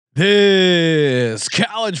This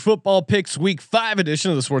college football picks week 5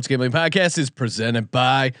 edition of the Sports Gambling Podcast is presented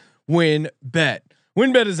by WynnBET.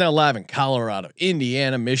 WynnBET is now live in Colorado,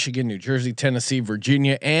 Indiana, Michigan, New Jersey, Tennessee,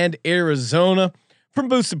 Virginia, and Arizona. From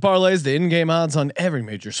boosted parlays to in-game odds on every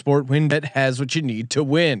major sport, WynnBET has what you need to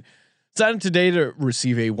win. Sign up today to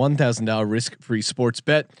receive a $1,000 risk-free sports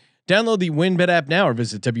bet. Download the WynnBET app now or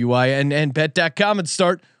visit wynnbet.com and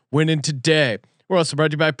start winning today. We're also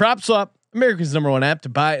brought to you by PropSwap, America's #1 app to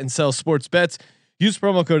buy and sell sports bets. Use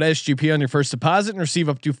promo code SGP on your first deposit and receive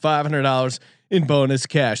up to $500 in bonus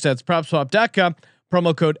cash. That's PropSwap.com,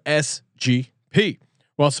 promo code SGP.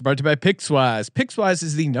 We're also brought to you by Pickswise. Pickswise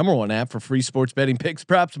is the #1 app for free sports betting picks,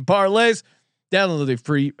 props, and parlays. Download the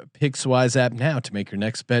free Pickswise app now to make your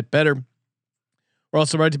next bet better. We're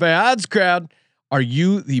also brought to you by OddsCrowd. Are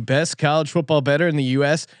you the best college football bettor in the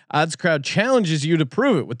U.S.? OddsCrowd challenges you to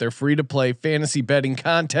prove it with their free-to-play fantasy betting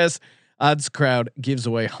contest. OddsCrowd gives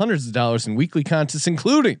away hundreds of dollars in weekly contests,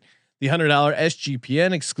 including the $100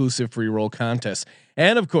 SGPN exclusive free roll contest.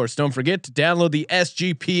 And of course, don't forget to download the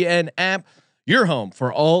SGPN app, your home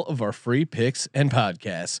for all of our free picks and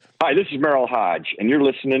podcasts. Hi, this is Merrill Hodge, and you're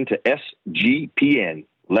listening to SGPN.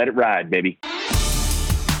 Let it ride, baby.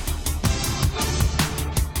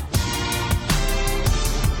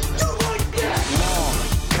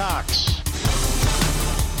 Cox.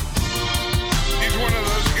 He's one of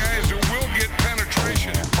those guys who will get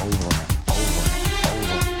penetration. Over.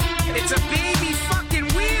 It's a baby fucking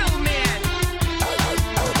wheel, man.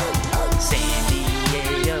 San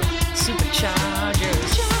Diego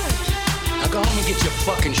Superchargers. Now go home and get your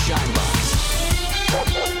fucking shine box.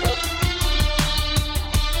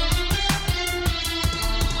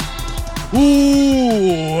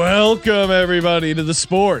 Ooh, welcome everybody to the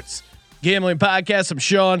Sports Gambling Podcast. I'm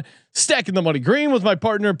Sean, stacking the money green with my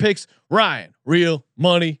partner in picks, Ryan, Real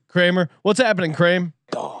Money Kramer. What's happening, Kramer?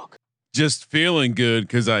 Dog. Just feeling good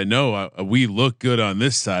because I know we look good on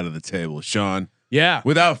this side of the table, Sean. Yeah.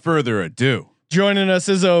 Without further ado, Joining us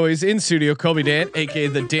as always in studio, Colby Dant, aka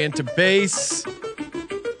the Danta Base.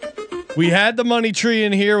 We had the money tree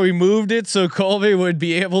in here. We moved it so Colby would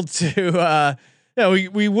be able to.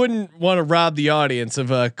 We wouldn't want to rob the audience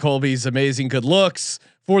of Colby's amazing good looks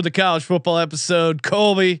for the college football episode.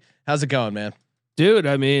 Colby, how's it going, man? Dude,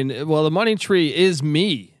 I mean, well, the money tree is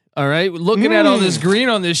me. All right, looking at all this green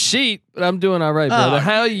on this sheet, but I'm doing all right, brother.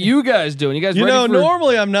 How you guys doing? You guys,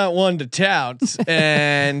 normally I'm not one to tout,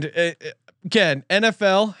 and again,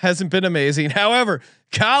 NFL hasn't been amazing. However,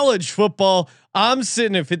 college football, I'm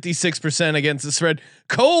sitting at 56% against the spread.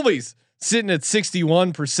 Colby's sitting at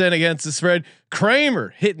 61% against the spread.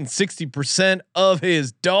 Kramer hitting 60% of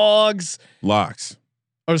his dogs. locks.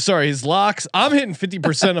 Oh, sorry, his locks. I'm hitting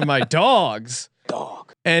 50% of my dogs. Dog.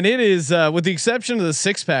 And it is, with the exception of the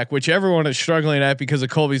 6-pack, which everyone is struggling at because of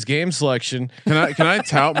Colby's game selection. Can I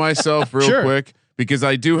tout myself real Sure. quick? Because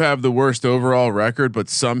I do have the worst overall record, but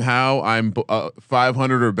somehow I'm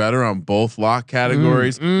 500 or better on both lock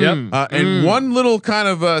categories. And one little kind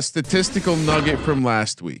of statistical nugget from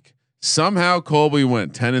last week. Somehow Colby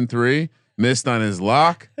went 10-3, missed on his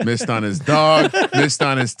lock, missed on his dog, missed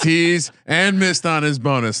on his tease, and missed on his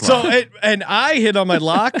bonus lock. So, and I hit on my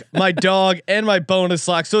lock, my dog, and my bonus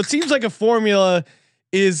lock. So it seems like a formula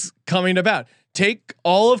is coming about. Take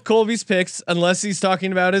all of Colby's picks, unless he's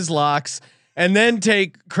talking about his locks, and then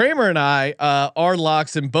take Kramer and I, our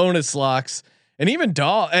locks and bonus locks, and even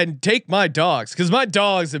take my dogs, because my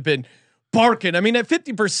dogs have been barking. I mean, at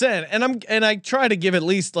 50%, and I try to give at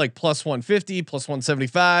least like plus 150, plus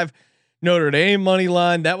 175. Notre Dame money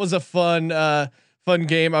line. That was a fun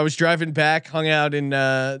game. I was driving back, hung out in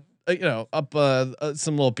up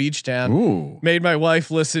some little beach town. Ooh. Made my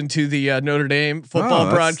wife listen to the Notre Dame football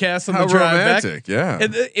broadcast on the drive romantic, back.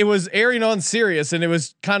 Yeah, it was airing on Sirius, and it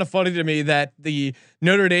was kind of funny to me that the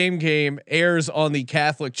Notre Dame game airs on the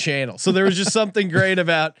Catholic channel. So there was just something great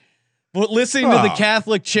about listening to the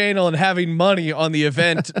Catholic channel and having money on the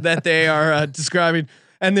event that they are describing.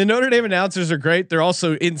 And the Notre Dame announcers are great. They're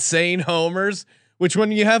also insane homers, which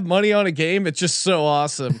when you have money on a game, it's just so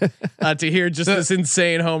awesome to hear just this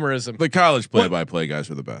insane homerism. the college play-by-play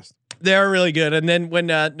guys are the best. They're really good. And then when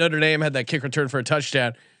Notre Dame had that kick return for a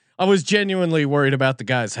touchdown, I was genuinely worried about the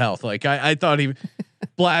guy's health. Like I thought he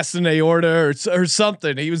blasted an aorta or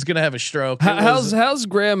something. He was gonna have a stroke. How's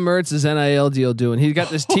Graham Mertz's NIL deal doing? He's got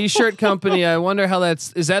this T-shirt company. I wonder how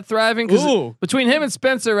is that thriving? Because between him and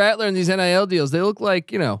Spencer Rattler and these NIL deals, they look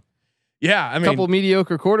like yeah, I mean, a couple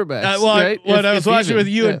mediocre quarterbacks. Right? When I was watching with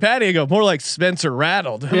you and Patty, I go more like Spencer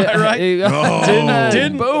rattled. Am I right?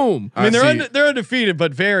 Didn't boom. I mean, they're undefeated,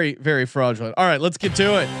 but very, very fraudulent. All right, let's get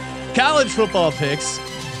to it. College football picks.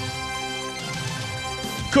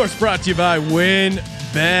 Of course, brought to you by WinBet.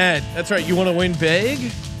 That's right. You want to win big? You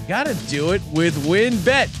gotta do it with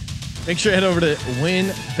WinBet. Make sure you head over to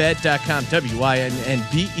winbet.com,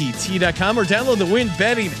 WINNBET.com, or download the Win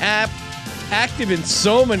Betting app. Active in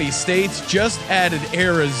so many states. Just added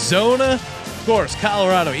Arizona, of course,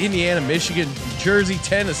 Colorado, Indiana, Michigan, New Jersey,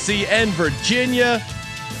 Tennessee, and Virginia.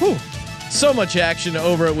 Whew. So much action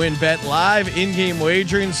over at WinBet. Live in-game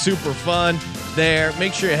wagering, super fun there.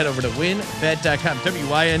 Make sure you head over to winbet.com,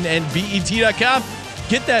 WINNBET.com.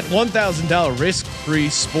 Get that $1,000 risk-free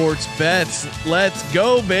sports bets. Let's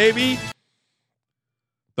go, baby.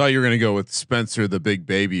 Thought you were gonna go with Spencer the Big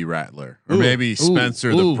Baby Rattler, or maybe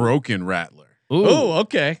Spencer the Broken Rattler. Oh,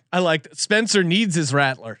 okay. I like that. Spencer needs his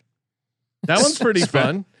Rattler. That one's pretty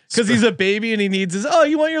fun because he's a baby and he needs his. Oh,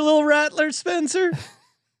 you want your little Rattler, Spencer?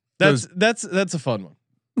 That's a fun one.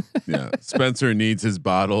 Yeah, Spencer needs his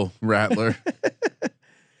bottle Rattler.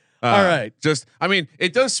 All right. I mean,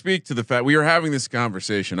 it does speak to the fact we were having this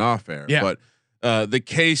conversation off air, but the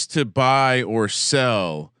case to buy or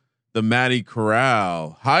sell the Matty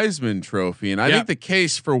Corral Heisman Trophy, and I think the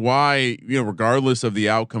case for why, regardless of the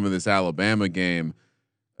outcome of this Alabama game,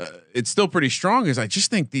 it's still pretty strong. Is I just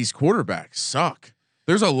think these quarterbacks suck.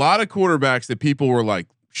 There's a lot of quarterbacks that people were like,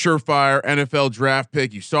 surefire NFL draft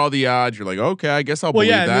pick. You saw the odds. You're like, okay, I guess I'll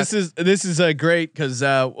believe that. This is great because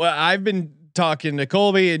I've been talking to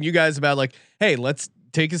Colby and you guys about like, hey, let's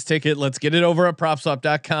take his ticket. Let's get it over at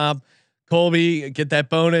propswap.com. Colby, get that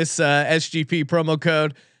bonus SGP promo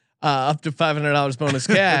code up to $500 bonus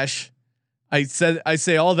cash. I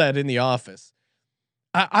say all that in the office.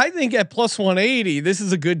 I think at plus 180, this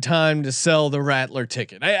is a good time to sell the Rattler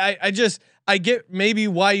ticket. I get maybe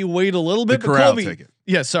why you wait a little bit. The Corral Colby, ticket.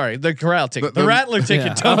 Yeah, sorry, the Corral ticket, the Rattler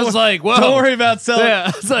ticket. Yeah. I was like, whoa. Don't worry about selling.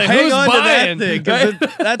 Yeah, I was like, hang who's on buying? to that thing because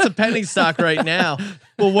that's a penny stock right now.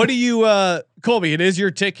 Well, what do you, Colby? It is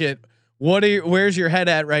your ticket. Where's your head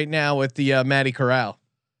at right now with the Matty Corral?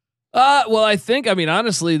 Well, I mean,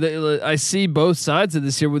 honestly, I see both sides of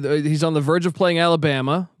this here. He's on the verge of playing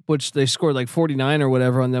Alabama, which they scored like 49 or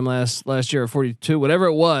whatever on them last year, or 42, whatever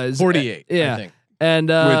it was. 48. Yeah. I think. And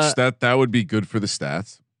which that would be good for the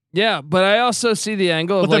stats. Yeah, but I also see the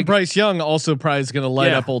angle But of then like Bryce Young also probably is going to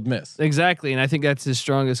light up Ole Miss. Exactly, and I think that's his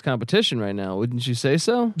strongest competition right now. Wouldn't you say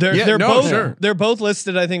so? They're both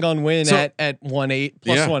listed, I think, on Win at 180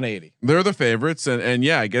 plus 180. They're the favorites, and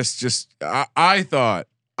I guess just I thought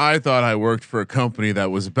I worked for a company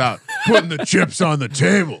that was about putting the chips on the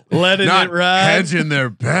table, letting not it ride, hedging their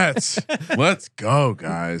bets. Let's go,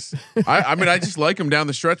 guys. I mean, I just like him down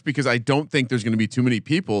the stretch because I don't think there's going to be too many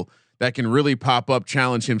people that can really pop up,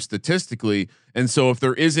 challenge him statistically. And so if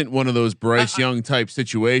there isn't one of those Bryce Young type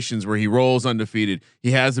situations where he rolls undefeated, he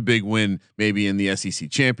has a big win, maybe in the SEC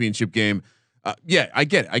championship game. I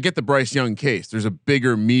get it. I get the Bryce Young case. There's a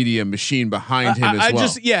bigger media machine behind him as well.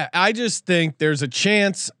 I just think there's a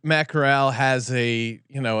chance Matt Corral has a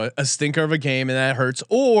stinker of a game and that hurts,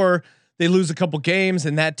 or they lose a couple games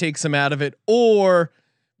and that takes him out of it, or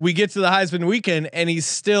we get to the Heisman weekend and he's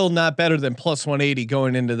still not better than plus 180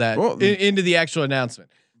 going into that into the actual announcement.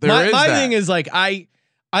 My thing is like I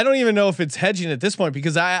don't even know if it's hedging at this point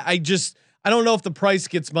because I don't know if the price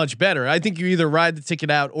gets much better. I think you either ride the ticket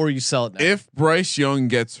out or you sell it now. If Bryce Young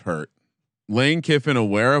gets hurt, Lane Kiffin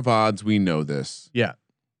aware of odds, we know this. Yeah.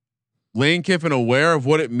 Lane Kiffin aware of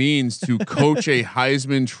what it means to coach a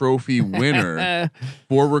Heisman Trophy winner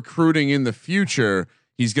for recruiting in the future.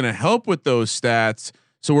 He's going to help with those stats.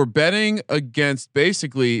 So we're betting against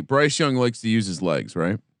basically Bryce Young likes to use his legs,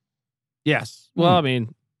 right? Yes. Well, I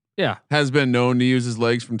mean, yeah, has been known to use his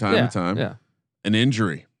legs from time to time. Yeah. An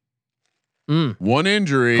injury. One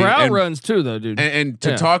injury. Corral runs too, though, dude. And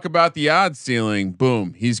to talk about the odds ceiling,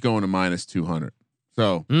 boom, he's going to minus 200.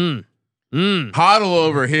 So hodl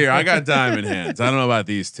over here. I got diamond hands. I don't know about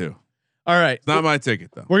these two. All right, it's not my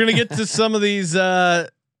ticket though. We're gonna get to some of these.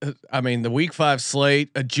 The week 5 slate,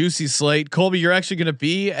 a juicy slate. Colby, you're actually going to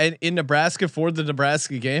be in Nebraska for the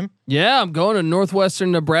Nebraska game. Yeah, I'm going to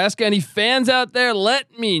Northwestern Nebraska. Any fans out there,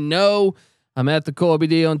 let me know. I'm at the Colby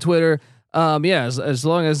D on Twitter. As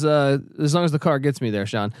long as the car gets me there,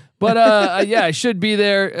 Sean. But I should be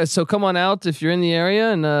there. So come on out if you're in the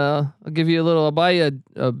area, and I'll give you I'll buy you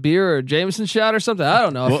a beer or a Jameson shot or something. I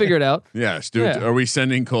don't know. I'll figure it out. Yes, dude. Yeah. Are we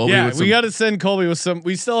sending Colby? Yeah, we got to send Colby with some.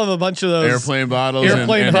 We still have a bunch of those airplane bottles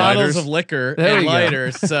of liquor and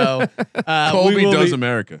lighters. So Colby does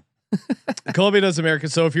America. Colby does America.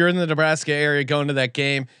 So if you're in the Nebraska area going to that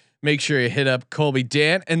game, make sure you hit up Colby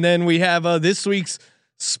Dant. And then we have this week's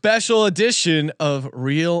special edition of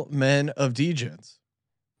Real Men of Degens.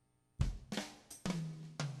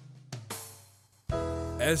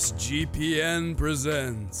 SGPN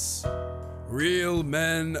presents Real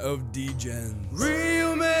Men of Degens.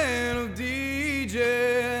 Real Men of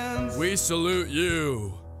Degens. We salute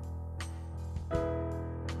you.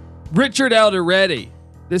 Richard Alderete.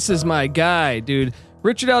 This is my guy, dude.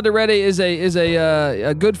 Richard Alderete is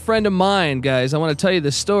a good friend of mine, guys. I want to tell you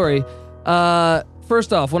this story.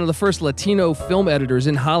 First off, one of the first Latino film editors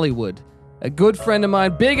in Hollywood. A good friend of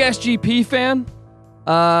mine, big SGP fan.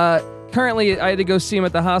 Currently, I had to go see him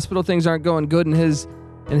at the hospital. Things aren't going good in his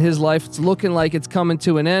life. It's looking like it's coming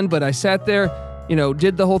to an end. But I sat there,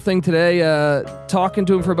 did the whole thing today, talking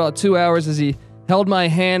to him for about 2 hours as he held my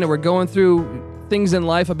hand, and we're going through things in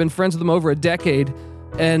life. I've been friends with him over a decade.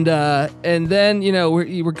 And then,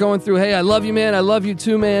 we're going through, hey, I love you, man. I love you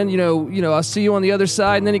too, man. I'll see you on the other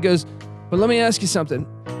side. And then he goes, but let me ask you something.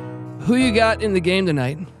 Who you got in the game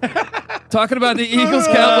tonight? Talking about the Eagles,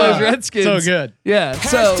 Cowboys, Redskins. So good. Yeah.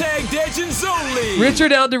 So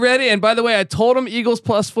Richard Alderete. And by the way, I told him Eagles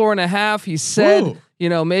plus 4.5. He said,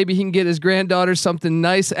 maybe he can get his granddaughter something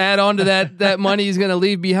nice. Add on to that money he's going to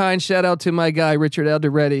leave behind. Shout out to my guy, Richard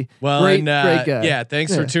Alderete. Well, great guy. Yeah.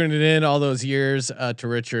 Thanks for tuning in all those years to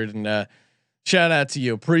Richard, and shout out to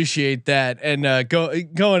you. Appreciate that. And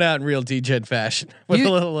going out in real DGen fashion with a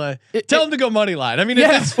little. Tell him to go money line. I mean,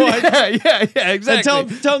 at this point, yeah, exactly. Tell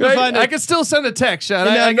him to find. I can still send a text, Sean.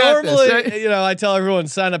 I normally, got this, right? I tell everyone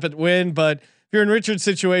sign up at Win, but if you're in Richard's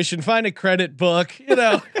situation, find a credit book.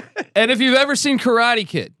 And if you've ever seen Karate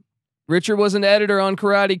Kid, Richard was an editor on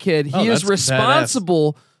Karate Kid. He is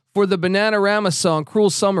responsible for the Bananarama song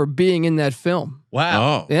 "Cruel Summer" being in that film. Wow.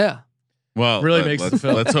 Oh. Yeah. Well, really makes the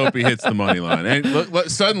film. Let's hope he hits the money line. And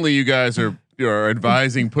suddenly, you guys are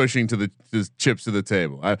advising pushing to the chips to the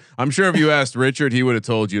table. I'm sure if you asked Richard, he would have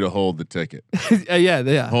told you to hold the ticket.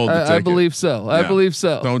 Yeah. Hold the ticket. I believe so. I believe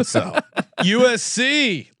so. Don't sell.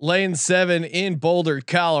 USC lane 7 in Boulder,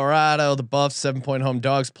 Colorado. The Buffs 7-point home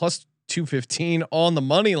dogs plus 215 on the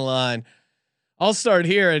money line. I'll start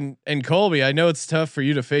here, and Colby, I know it's tough for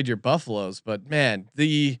you to fade your Buffaloes, but man,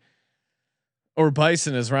 or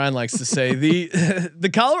Bison, as Ryan likes to say, the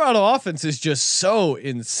Colorado offense is just so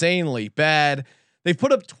insanely bad. They've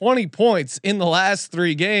put up 20 points in the last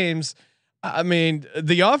 3 games. I mean,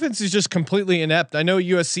 the offense is just completely inept. I know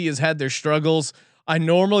USC has had their struggles. I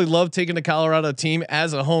normally love taking the Colorado team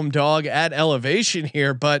as a home dog at elevation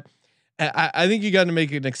here, but I think you got to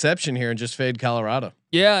make an exception here and just fade Colorado.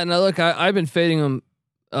 Yeah, and look, I've been fading them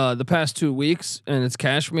the past 2 weeks, and it's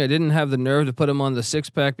cash for me. I didn't have the nerve to put them on the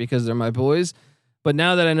 6-pack because they're my boys. But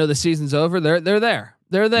now that I know the season's over, they're there.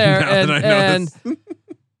 They're there.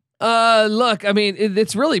 Look, I mean,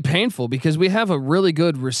 it's really painful because we have a really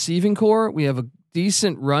good receiving core. We have a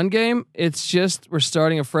decent run game. It's just we're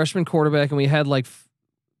starting a freshman quarterback, and we had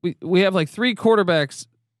we have 3 quarterbacks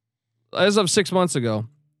as of 6 months ago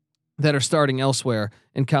that are starting elsewhere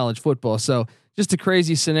in college football. So just a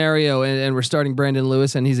crazy scenario, and we're starting Brandon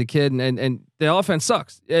Lewis, and he's a kid, and the offense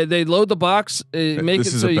sucks. They load the box, make it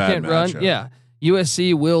so you can't run. Yeah.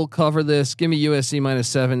 USC will cover this. Give me USC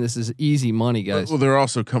 -7. This is easy money, guys. Well, they're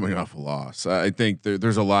also coming off a loss. I think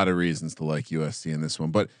there's a lot of reasons to like USC in this one,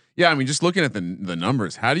 but yeah, I mean, just looking at the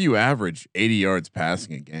numbers, how do you average 80 yards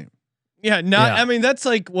passing a game? Yeah, I mean, that's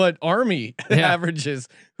like what Army averages,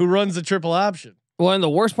 who runs the triple option. Well, and the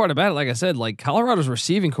worst part about it, like I said, like Colorado's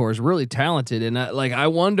receiving core is really talented, and I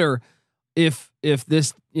wonder if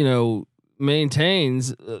this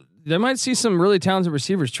maintains. They might see some really talented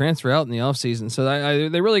receivers transfer out in the offseason. So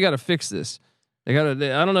they really got to fix this. I don't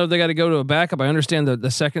know if they got to go to a backup. I understand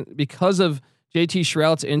the second, because of JT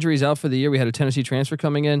Shrout's injuries out for the year, we had a Tennessee transfer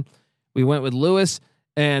coming in. We went with Lewis,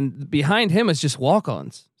 and behind him is just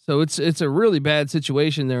walk-ons. So it's a really bad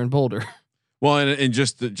situation there in Boulder. Well, and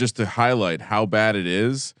just to highlight how bad it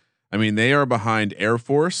is, I mean, they are behind Air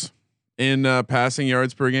Force in passing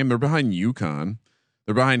yards per game. They're behind UConn.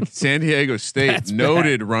 They're behind San Diego State,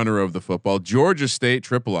 noted runner of the football, Georgia State,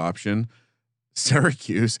 triple option,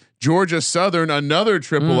 Syracuse, Georgia Southern, another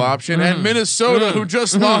triple option, and Minnesota, who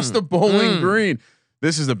just lost to Bowling Green.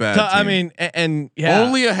 This is a bad team. I mean, and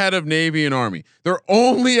only ahead of Navy and Army. They're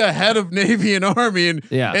only ahead of Navy and Army, and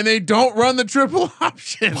they don't run the triple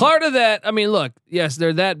option. Part of that, I mean, look, yes,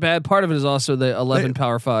 they're that bad. Part of it is also the 11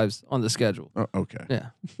 Power Fives on the schedule. Oh, okay. Yeah.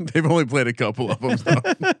 They've only played a couple of them.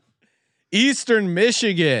 So. Eastern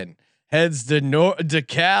Michigan heads to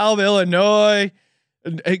DeKalb, Illinois.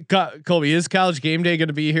 Hey, Colby, is College Game Day going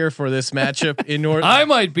to be here for this matchup in North? I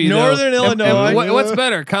might be Northern Illinois. What's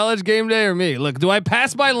better, College Game Day or me? Look, do I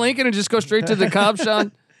pass by Lincoln and just go straight to DeKalb,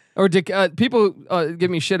 Sean? Or people give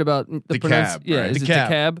me shit about the DeKalb. Yeah, Right? is it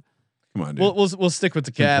DeKalb? Come on, dude. We'll stick with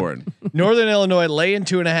DeKalb. Northern Illinois laying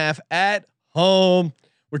 2.5 at home.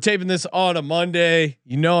 We're taping this on a Monday.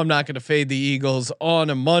 You know I'm not going to fade the Eagles on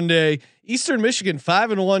a Monday. Eastern Michigan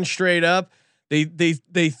 5-1 straight up.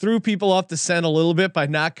 They threw people off the scent a little bit by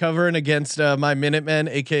not covering against my Minutemen,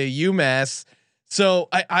 aka UMass. So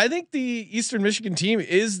I think the Eastern Michigan team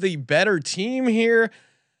is the better team here.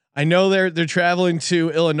 I know they're traveling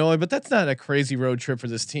to Illinois, but that's not a crazy road trip for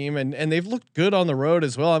this team, and they've looked good on the road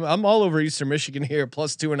as well. I'm all over Eastern Michigan here,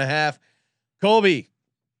 +2.5. Colby,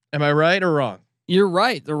 am I right or wrong? You're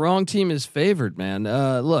right. The wrong team is favored, man.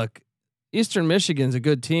 Look, Eastern Michigan's a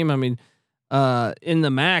good team. I mean, in the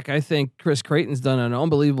MAC, I think Chris Creighton's done an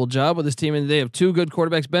unbelievable job with this team, and they have two good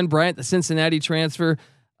quarterbacks. Ben Bryant, the Cincinnati transfer.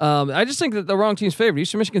 I just think that the wrong team's favored.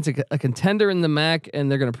 Eastern Michigan's a contender in the MAC,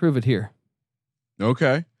 and they're going to prove it here.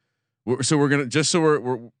 Okay, so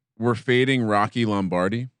we're fading Rocky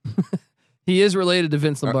Lombardi. He is related to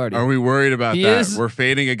Vince Lombardi. Are we worried about that? We're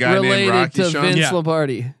fading a guy named Rocky to Sean? Vince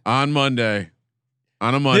Lombardi On Monday.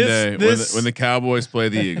 On a Monday, when the Cowboys play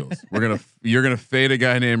the Eagles, you're gonna fade a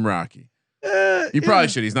guy named Rocky. You probably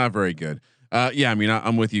should. He's not very good. Yeah, I mean,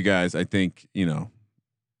 I'm with you guys. I think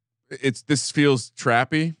this feels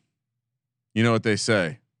trappy. You know what they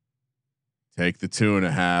say? Take the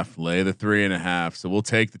 2.5, lay the 3.5. So we'll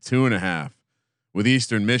take the 2.5 with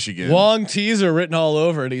Eastern Michigan. Wong teaser written all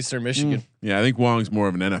over at Eastern Michigan. Yeah, I think Wong's more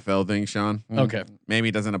of an NFL thing, Sean. Okay, maybe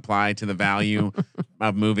it doesn't apply to the value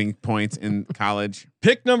of moving points in college.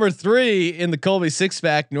 Pick number 3 in the Colby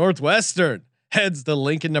 6-pack. Northwestern heads to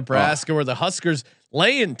Lincoln, Nebraska, where the Huskers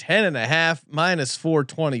laying 10.5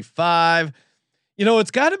 -425.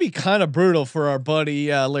 It's got to be kind of brutal for our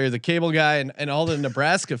buddy Larry the Cable Guy and all the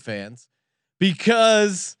Nebraska fans,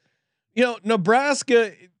 because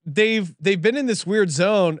Nebraska, they've been in this weird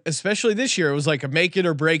zone, especially this year. It was like a make it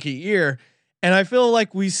or break it year, and I feel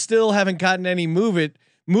like we still haven't gotten any movement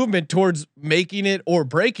towards making it or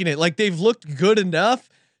breaking it. Like, they've looked good enough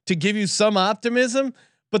to give you some optimism,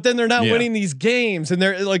 but then they're not winning these games, and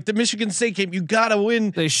they're like the Michigan State game. You gotta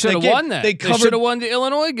win. They should have won that. They should have won the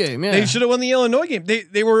Illinois game. Yeah, they should have won the Illinois game.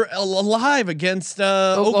 They were alive against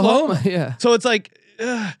Oklahoma. Yeah. So it's like,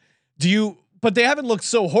 but they haven't looked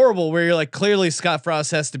so horrible where you're like, clearly Scott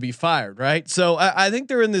Frost has to be fired, right? So I think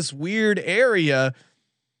they're in this weird area.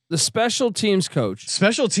 The special teams coach.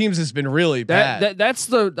 Special teams has been really bad.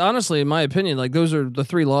 That's honestly, in my opinion, like those are the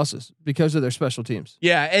 3 losses because of their special teams.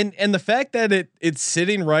 Yeah, and the fact that it's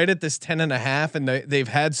sitting right at this 10.5, and they've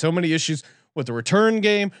had so many issues with the return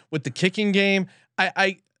game, with the kicking game.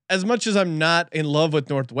 I as much as I'm not in love with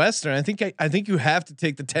Northwestern, I think you have to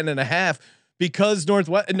take the 10.5 because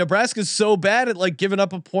Nebraska's so bad at like giving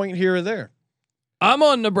up a point here or there. I'm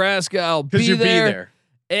on Nebraska. I'll be there.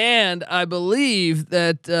 And I believe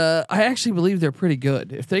that I actually believe they're pretty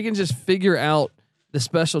good if they can just figure out the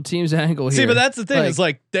special teams angle here. See, but that's the thing. It's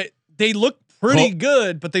like they look pretty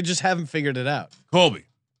good, but they just haven't figured it out. Colby,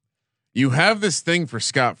 you have this thing for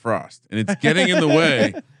Scott Frost, and it's getting in the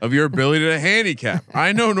way of your ability to handicap.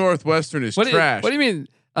 I know Northwestern is trash. What do you mean?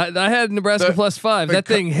 I had Nebraska +5. That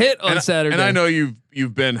thing hit on Saturday. And I know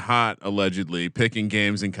you've been hot allegedly picking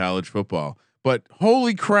games in college football, but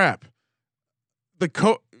holy crap.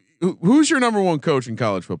 Who's your number 1 coach in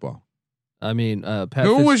college football? I mean, Pat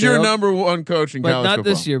who was your number 1 coach in college football? Not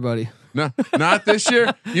this year, buddy. No, not this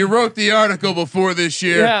year. You wrote the article before this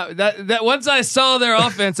year. Yeah, that once I saw their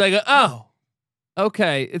offense, I go, oh,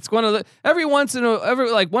 okay. It's one of the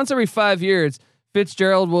once every 5 years,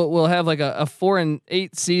 Fitzgerald will have like a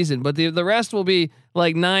 4-8 season, but the rest will be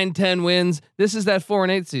like 9-10 wins. This is that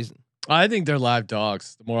 4-8 season. I think they're live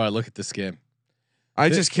dogs. The more I look at this game. I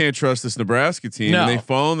just can't trust this Nebraska team. No. And they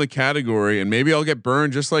fall in the category, and maybe I'll get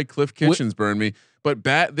burned just like Cliff Kitchens burned me. But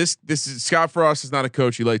this is Scott Frost is not a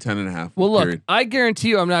coach. You lay 10.5. Well, look, period. I guarantee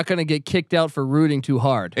you, I'm not going to get kicked out for rooting too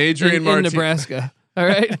hard. Adrian in Nebraska. All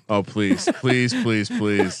right. Oh, please. Please.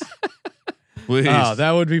 Oh,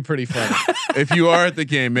 that would be pretty funny. If you are at the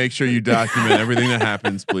game, make sure you document everything that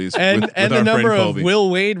happens, please. And the number of Will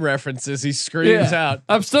Wade references he screams out.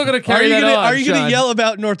 I'm still gonna carry that on. Are you gonna yell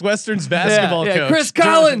about Northwestern's basketball coach? Chris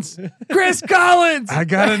Collins. Chris Collins. I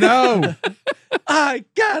gotta know. I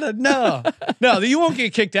gotta know. No, you won't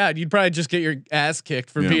get kicked out. You'd probably just get your ass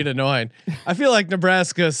kicked for being annoying. I feel like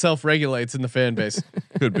Nebraska self-regulates in the fan base.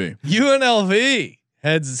 Could be. UNLV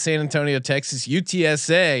heads to San Antonio, Texas.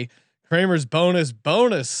 UTSA. Kramer's bonus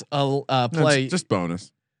play. No, just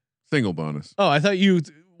bonus, single bonus. Oh, I thought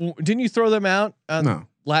didn't you throw them out on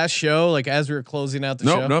last show, like as we were closing out the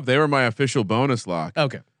show? Nope. They were my official bonus lock.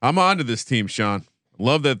 Okay, I'm on to this team, Sean.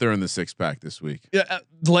 Love that they're in the 6-pack this week. Yeah,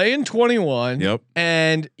 laying 21. Yep.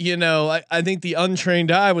 And I think the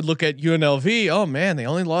untrained eye would look at UNLV. Oh man, they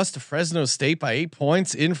only lost to Fresno State by 8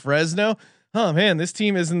 points in Fresno. oh man, this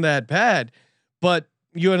team isn't that bad, but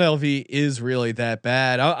UNLV is really that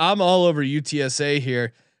bad. I'm all over UTSA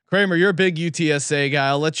here. Kramer, you're a big UTSA guy.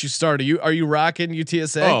 I'll let you start. Are you rocking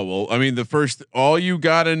UTSA? Oh well, I mean, all you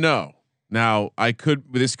gotta know. Now,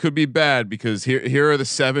 this could be bad because here are the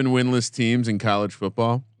 7 winless teams in college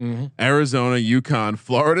football: Arizona, UConn,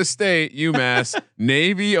 Florida State, UMass,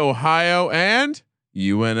 Navy, Ohio, and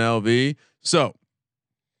UNLV. So,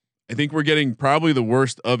 I think we're getting probably the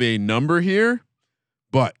worst of a number here,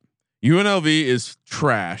 but UNLV is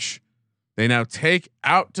trash. They now take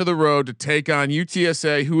out to the road to take on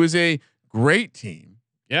UTSA, who is a great team.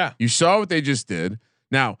 Yeah, you saw what they just did.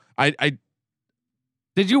 Now, I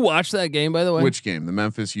did you watch that game, by the way? Which game? The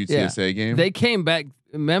Memphis UTSA game? They came back.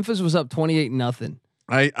 Memphis was up 28-0.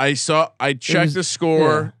 I checked the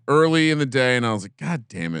score early in the day and I was like, God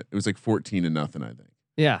damn it. It was like 14-0, I think.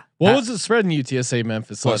 Yeah. What was the spread in UTSA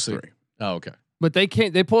Memphis last +3. week? Oh, okay. But they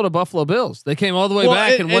pulled a Buffalo Bills. They came all the way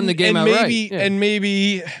back and won the game outright. And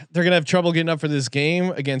maybe they're gonna have trouble getting up for this game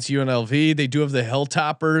against UNLV. They do have the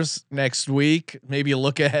Hilltoppers next week. Maybe a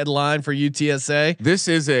look ahead line for UTSA. This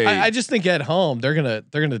is I just think at home they're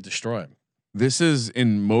gonna destroy them. This is,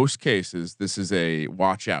 in most cases, this is a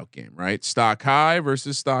watch out game, right? Stock high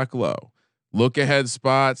versus stock low. Look ahead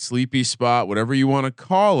spot, sleepy spot, whatever you want to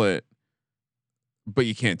call it. But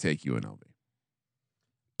you can't take UNLV.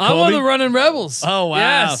 I'm on the running Rebels. Oh wow!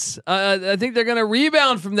 Yes, I think they're going to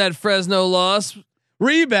rebound from that Fresno loss.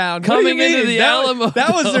 Rebound coming into the Alamo.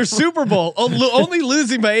 That was their Super Bowl. Only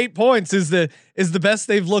losing by 8 points is the best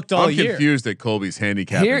they've looked all year. I'm confused at Colby's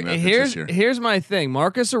handicapping methods this year. Here's my thing.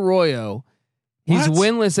 Marcus Arroyo, he's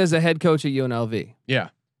winless as a head coach at UNLV. Yeah.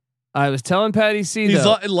 I was telling Patty C. He's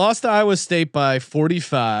lost to Iowa State by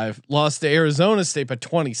 45, lost to Arizona State by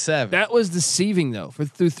 27. That was deceiving though.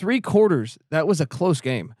 Through 3 quarters, that was a close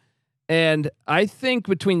game. And I think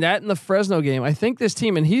between that and the Fresno game, I think this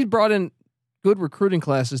team, and he's brought in good recruiting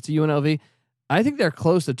classes to UNLV. I think they're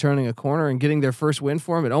close to turning a corner and getting their first win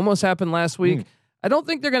for him. It almost happened last week. I don't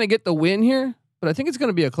think they're going to get the win here, but I think it's going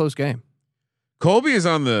to be a close game. Colby is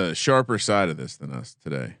on the sharper side of this than us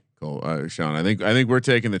today. Sean, I think we're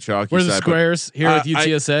taking the chalky side. We're the squares here with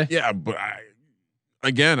UTSA. But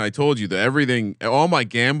I told you that all my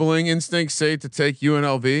gambling instincts say to take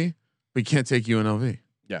UNLV, but you can't take UNLV.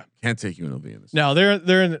 Yeah, can't take UNLV in this. No,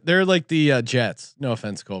 they're like the Jets. No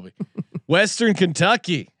offense, Colby. Western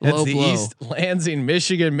Kentucky. That's the East. Lansing,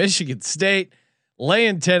 Michigan State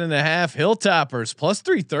laying 10.5. Hilltoppers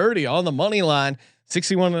 +330 on the money line.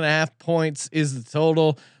 61.5 points is the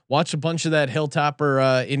total. Watch a bunch of that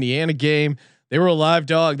Hilltopper Indiana game. They were a live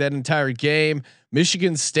dog that entire game.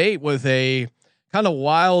 Michigan State with a kind of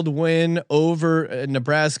wild win over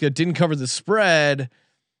Nebraska. Didn't cover the spread.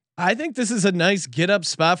 I think this is a nice get up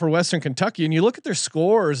spot for Western Kentucky. And you look at their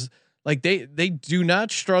scores, like they do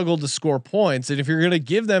not struggle to score points. And if you're going to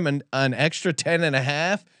give them an extra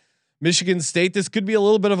 10.5, Michigan State, this could be a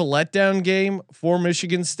little bit of a letdown game for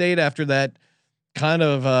Michigan State after that kind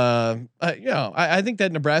of, I think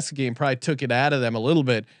that Nebraska game probably took it out of them a little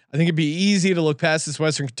bit. I think it'd be easy to look past this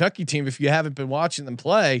Western Kentucky team if you haven't been watching them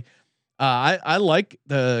play. I like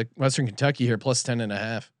the Western Kentucky here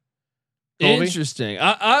 +10.5. Colby? Interesting.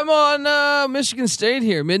 I'm on Michigan State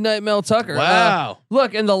here. Midnight Mel Tucker. Wow.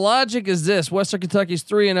 Look, and the logic is this: Western Kentucky's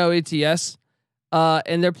 3-0 ATS,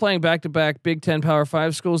 and they're playing back-to-back Big Ten Power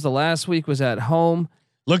 5 schools. The last week was at home.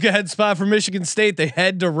 Look ahead spot for Michigan State. They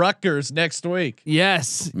head to Rutgers next week.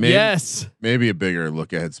 Yes. Maybe a bigger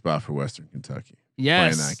look ahead spot for Western Kentucky.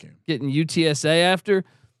 Yes. Playing that game. Getting UTSA after.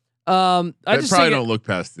 I just probably don't look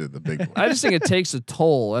past the big one. I just think it takes a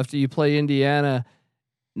toll after you play Indiana.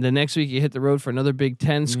 The next week you hit the road for another Big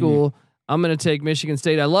Ten school. I'm going to take Michigan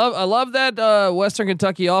State. I love that Western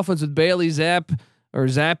Kentucky offense with Bailey Zappe or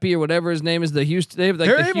Zappy or whatever his name is. The Houston,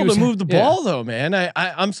 they're able to move the ball though, man.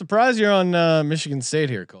 I'm surprised you're on Michigan State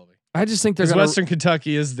here, Colby. I just think there's Western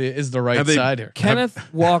Kentucky is the right side here.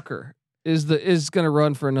 Kenneth Walker is going to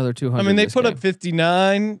run for another 200. I mean, they put up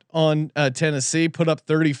 59 on Tennessee, put up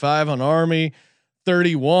 35 on Army,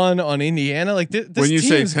 31 on Indiana. Like this when you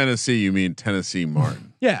say Tennessee, you mean Tennessee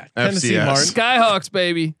Martin. Yeah, Tennessee FCS. Martin. Skyhawks,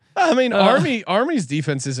 baby. I mean, Army's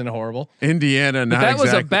defense isn't horrible. Indiana, not that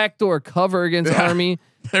exactly. was a backdoor cover against Army.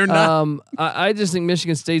 They're not. I just think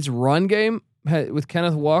Michigan State's run game with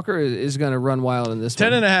Kenneth Walker is going to run wild in this.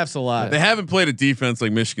 10.5's a lot. They haven't played a defense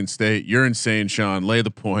like Michigan State. You're insane, Sean. Lay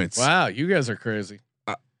the points. Wow, you guys are crazy.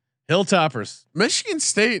 Hilltoppers. Michigan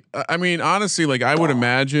State. I mean, honestly, like I would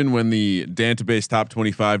imagine when the database top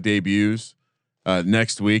 25 debuts,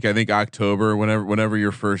 next week. I think October, whenever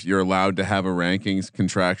you're allowed to have a rankings,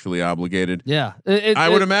 contractually obligated. Yeah, I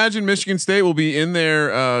would imagine Michigan State will be in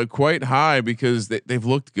there quite high because they've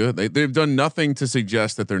looked good. They've done nothing to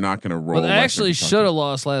suggest that they're not going to roll. Well, they actually should have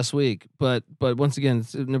lost last week, but once again,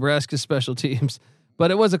 it's Nebraska's special teams. But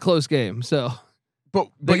it was a close game, so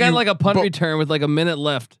they got like a punt return with like a minute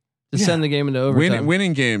left to send the game into overtime.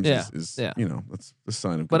 Winning games is that's the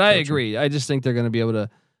sign of. But I agree. I just think they're going to be able to.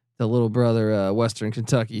 The little brother, Western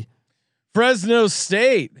Kentucky. Fresno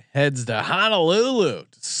State heads to Honolulu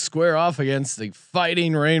to square off against the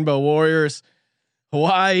Fighting Rainbow Warriors.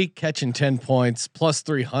 Hawaii catching 10 points, plus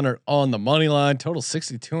 300 on the money line, total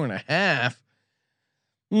 62.5.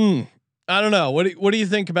 I don't know. What do you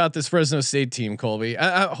think about this Fresno State team, Colby?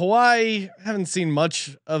 Hawaii, haven't seen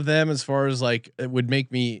much of them as far as like it would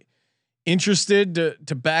make me interested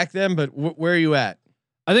to back them. But where are you at?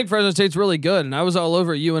 I think Fresno State's really good, and I was all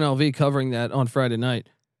over UNLV covering that on Friday night.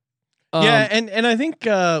 Yeah, and I think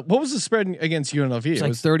what was the spread against UNLV? It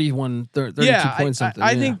was 32 points something.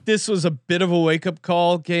 I think this was a bit of a wake up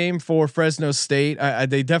call game for Fresno State.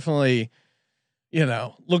 They definitely,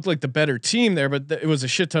 looked like the better team there, but it was a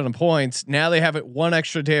shit ton of points. Now they have it one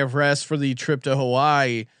extra day of rest for the trip to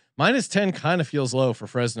Hawaii. -10 kind of feels low for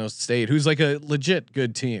Fresno State, who's like a legit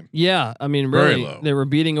good team. Yeah, I mean, really, they were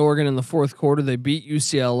beating Oregon in the fourth quarter. They beat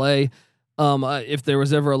UCLA. If there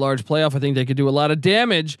was ever a large playoff, I think they could do a lot of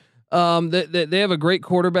damage. They have a great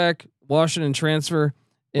quarterback, Washington transfer,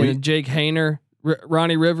 and Jake Haener.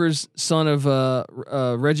 Ronnie Rivers, son of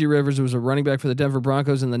Reggie Rivers, who was a running back for the Denver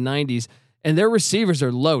Broncos in the 90s. And their receivers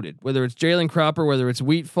are loaded, whether it's Jalen Cropper, whether it's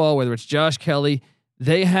Wheatfall, whether it's Josh Kelly.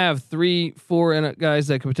 They have 3-4 guys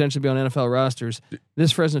that could potentially be on NFL rosters.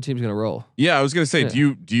 This Fresno team's going to roll. Yeah, I was going to say,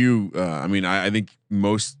 do you? I mean, I think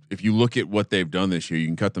if you look at what they've done this year, you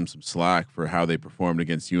can cut them some slack for how they performed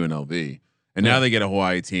against UNLV. And now they get a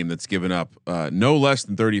Hawaii team that's given up no less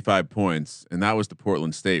than 35 points, and that was to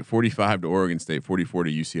Portland State, 45 to Oregon State, 44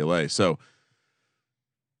 to UCLA. So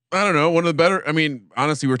I don't know. One of the better. I mean,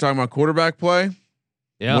 honestly, we're talking about quarterback play.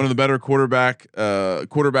 Yeah. One of the better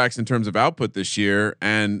quarterbacks in terms of output this year.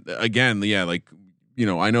 And again, I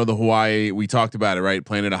know the Hawaii, we talked about it, right?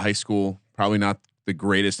 Playing at a high school, probably not the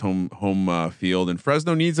greatest home field, and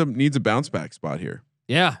Fresno needs a bounce back spot here.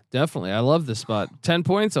 Yeah, definitely. I love this spot. 10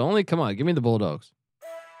 points only. Come on, give me the Bulldogs.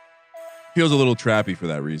 Feels a little trappy for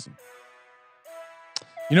that reason.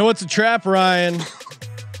 You know what's a trap, Ryan?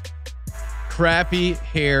 Crappy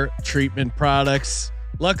hair treatment products.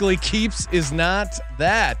 Luckily, Keeps is not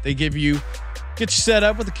that. They get you set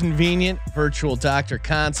up with a convenient virtual doctor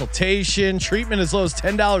consultation. Treatment as low as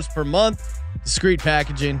 $10 per month. Discreet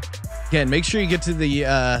packaging. Again, make sure you get to the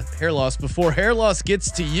hair loss before hair loss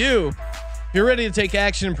gets to you. If you're ready to take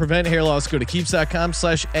action and prevent hair loss, go to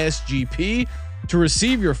keeps.com/SGP to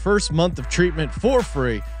receive your first month of treatment for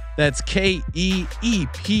free. That's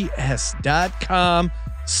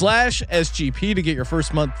KEEPS.com/SGP to get your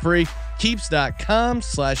first month free.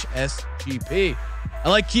 Keeps.com/SGP. I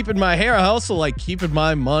like keeping my hair. I also like keeping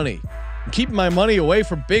my money. I'm keeping my money away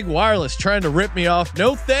from big wireless trying to rip me off.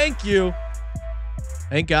 No, thank you.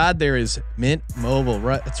 Thank God there is Mint Mobile.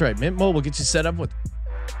 Right, that's right. Mint Mobile gets you set up with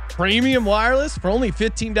premium wireless for only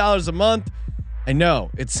 $15 a month. I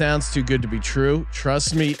know it sounds too good to be true.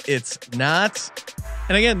 Trust me, it's not.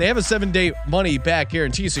 And again, they have a 7-day money back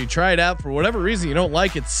guarantee. So you try it out for whatever reason you don't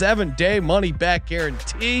like it. 7-day money back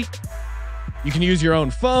guarantee. You can use your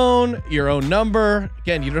own phone, your own number.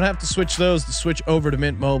 Again, you don't have to switch those to switch over to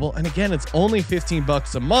Mint Mobile. And again, it's only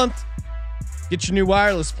 $15 a month. Get your new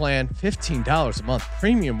wireless plan, $15 a month.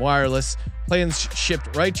 Premium wireless plans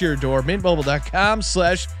shipped right to your door.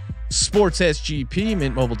 MintMobile.com/SportsSGP.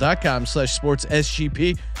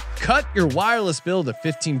 MintMobile.com/SportsSGP. Cut your wireless bill to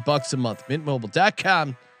 $15 a month.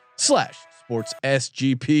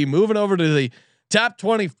 MintMobile.com/SportsSGP. Moving over to the top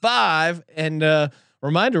 25, and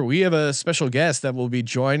reminder, we have a special guest that will be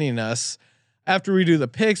joining us after we do the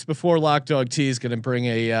picks. Before Lock Dog T is going to bring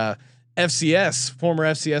a former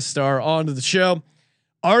FCS star onto the show.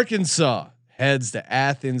 Arkansas heads to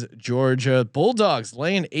Athens, Georgia. Bulldogs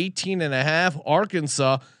laying 18.5.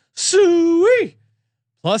 Arkansas, sweet,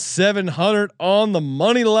 plus 700 on the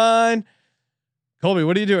money line. Colby,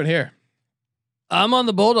 what are you doing here? I'm on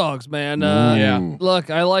the Bulldogs, man. Yeah. Look,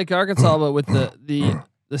 I like Arkansas, but with the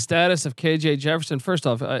status of KJ Jefferson, first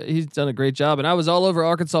off, he's done a great job, and I was all over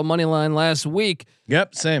Arkansas money line last week.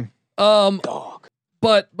 Yep, same.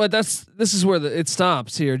 But this is where it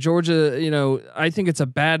stops here. Georgia, I think it's a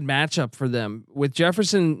bad matchup for them with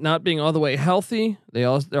Jefferson not being all the way healthy.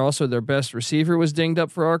 They're also their best receiver was dinged up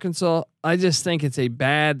for Arkansas. I just think it's a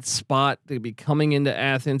bad spot to be coming into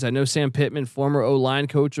Athens. I know Sam Pittman, former O-line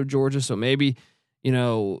coach of Georgia, so maybe he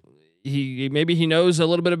knows a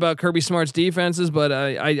little bit about Kirby Smart's defenses, but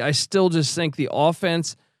I still just think the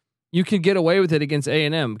offense. You could get away with it against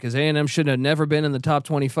A&M because A&M should have never been in the top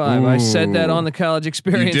 25. I said that on the College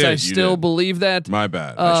Experience. I still believe that. My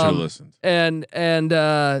bad. I should have listened.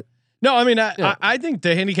 No, I mean, I think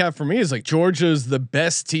the handicap for me is like Georgia's the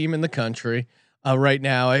best team in the country right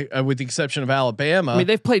now, with the exception of Alabama. I mean,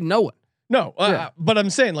 they've played no one. No, but I'm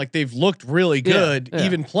saying like they've looked really good,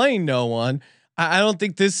 even playing no one. I don't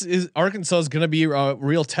think Arkansas is going to be a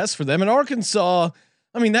real test for them. And Arkansas.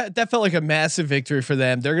 I mean, that felt like a massive victory for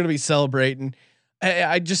them. They're going to be celebrating.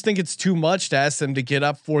 I just think it's too much to ask them to get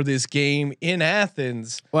up for this game in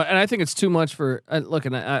Athens. Well, and I think it's too much for look.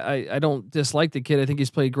 And I don't dislike the kid. I think he's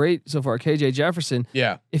played great so far. KJ Jefferson.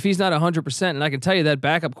 Yeah. If he's not 100%, and I can tell you that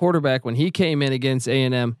backup quarterback when he came in against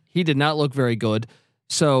A&M, he did not look very good.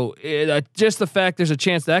 So just the fact there's a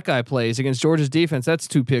chance that guy plays against Georgia's defense, that's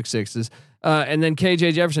 2 pick sixes. And then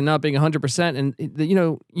KJ Jefferson not being 100%, and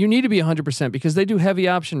you need to be 100% because they do heavy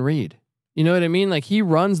option read. You know what I mean? Like he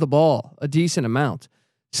runs the ball a decent amount.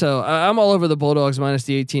 So I'm all over the Bulldogs minus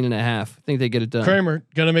the 18.5. I think they get it done. Kramer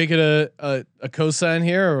gonna make it a cosign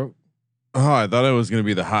here. Or? Oh, I thought it was gonna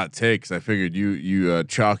be the hot take because I figured you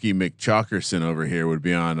Chalky McChalkerson over here would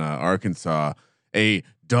be on Arkansas, a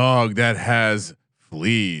dog that has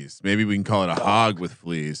fleas. Maybe we can call it a hog with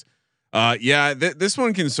fleas. This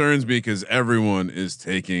one concerns me because everyone is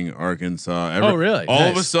taking Arkansas. Oh, really? All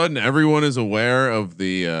of a sudden, everyone is aware of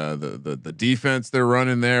the defense they're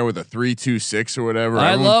running there with a 3-2-6 or whatever.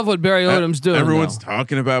 I love what Barry Odom's doing. Everyone's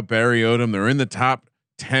talking about Barry Odom. They're in the top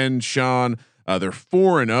 10, Sean. They're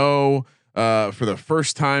 4-0 for the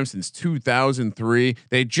first time since 2003.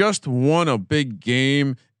 They just won a big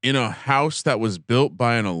game in a house that was built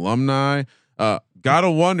by an alumni.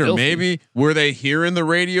 Gotta wonder, maybe were they hearing the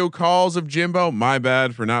radio calls of Jimbo? My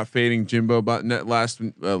bad for not fading Jimbo Button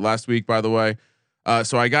last week, by the way.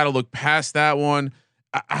 So I got to look past that one.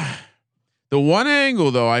 The one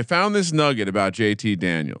angle though, I found this nugget about JT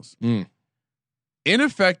Daniels.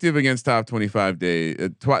 Ineffective against top 25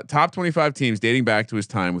 teams dating back to his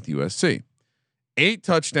time with USC. 8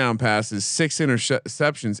 touchdown passes, 6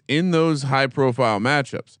 interceptions in those high profile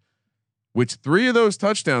matchups. Which 3 of those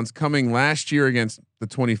touchdowns coming last year against the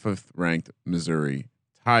 25th ranked Missouri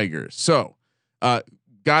Tigers. So, you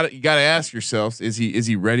got to ask yourselves: is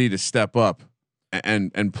he ready to step up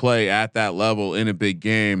and play at that level in a big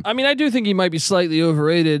game? I mean, I do think he might be slightly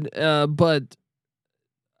overrated, but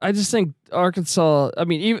I just think Arkansas. I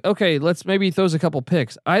mean, maybe he throws a couple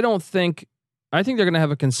picks. I think they're going to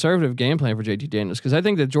have a conservative game plan for JT Daniels because I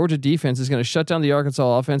think the Georgia defense is going to shut down the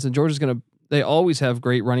Arkansas offense, and Georgia's going to. They always have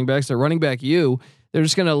great running backs. They're running back they're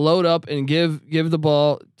just going to load up and give the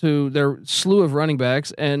ball to their slew of running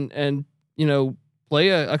backs and play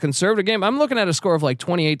a conservative game. I'm looking at a score of like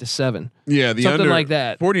 28-7. Yeah, something under like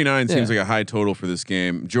that. 49 seems like a high total for this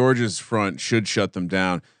game. Georgia's front should shut them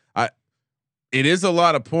down. It is a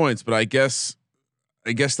lot of points, but I guess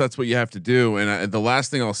that's what you have to do. And the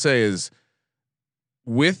last thing I'll say is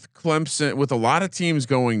with Clemson, with a lot of teams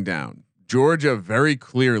going down, Georgia very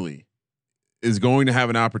clearly is going to have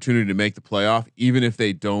an opportunity to make the playoff, even if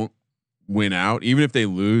they don't win out, even if they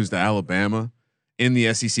lose to Alabama in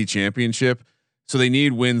the SEC championship. So they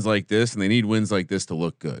need wins like this, and they need wins like this to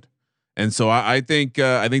look good. And so I think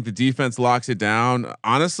the defense locks it down.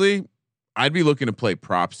 Honestly, I'd be looking to play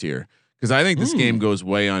props here because I think this game goes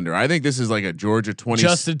way under. I think this is like a Georgia 20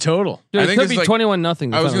 adjusted total. Dude, I think it could be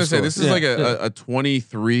 21-0. I was going to say this is like a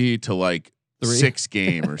 23 to like 6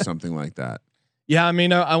 game or something like that. Yeah, I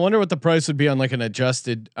mean, I wonder what the price would be on like an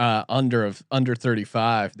adjusted under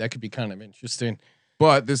 35. That could be kind of interesting.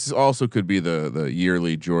 But this also could be the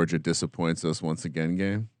yearly Georgia disappoints us once again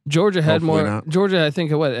game. Georgia had Georgia, I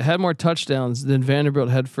think, had more touchdowns than Vanderbilt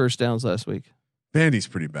had first downs last week. Vandy's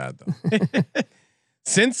pretty bad though.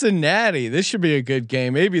 Cincinnati. This should be a good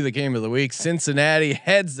game. Maybe the game of the week. Cincinnati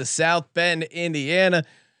heads to South Bend, Indiana.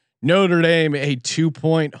 Notre Dame, a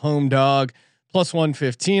 2-point home dog, plus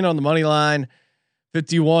 115 on the money line.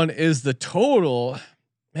 51 is the total.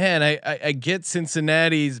 Man, I get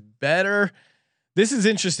Cincinnati's better. This is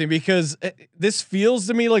interesting because this feels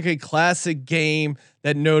to me like a classic game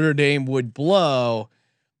that Notre Dame would blow.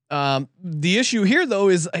 The issue here though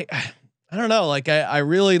is I don't know. Like I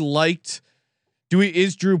really liked.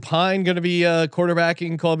 Is Drew Pine going to be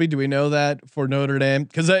quarterbacking Colby? Do we know that for Notre Dame?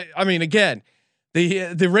 Because I mean, again,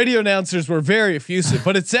 the radio announcers were very effusive,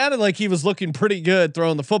 but it sounded like he was looking pretty good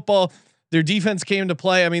throwing the football. Their defense came to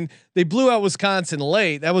play. I mean, they blew out Wisconsin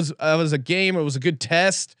late. That was a game. It was a good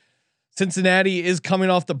test. Cincinnati is coming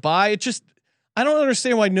off the bye. I don't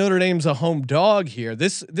understand why Notre Dame's a home dog here.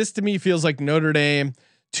 This to me feels like Notre Dame,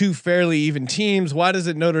 two fairly even teams. Why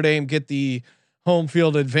doesn't Notre Dame get the home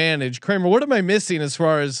field advantage? Kramer, what am I missing as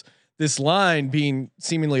far as this line being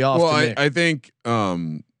seemingly off? Well, I think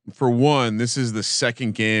for one, this is the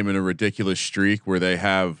second game in a ridiculous streak where they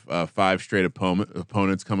have 5 straight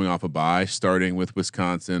opponents coming off a bye, starting with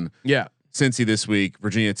Wisconsin, Cincy this week,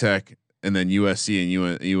 Virginia Tech, and then USC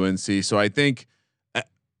and UNC. So I think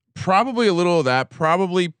probably a little of that,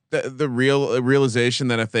 probably the realization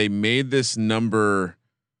that if they made this number,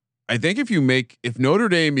 I think if Notre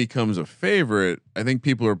Dame becomes a favorite, I think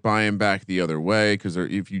people are buying back the other way, because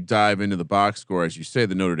if you dive into the box score, as you say,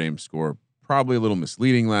 the Notre Dame score probably a little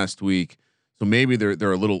misleading last week, so maybe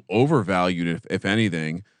they're a little overvalued if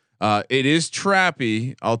anything. It is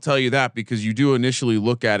trappy, I'll tell you that, because you do initially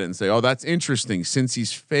look at it and say, "Oh, that's interesting," since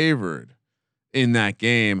he's favored in that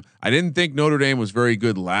game. I didn't think Notre Dame was very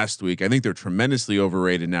good last week. I think they're tremendously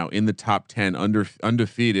overrated now, in the top 10,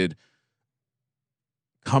 undefeated.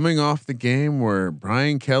 Coming off the game where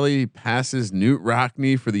Brian Kelly passes Newt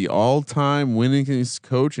Rockne for the all-time winningest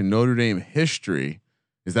coach in Notre Dame history.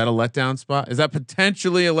 Is that a letdown spot? Is that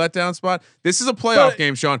potentially a letdown spot? This is a playoff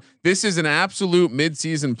game, Sean. This is an absolute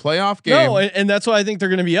midseason playoff game. No, and that's why I think they're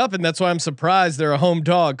going to be up, and that's why I'm surprised they're a home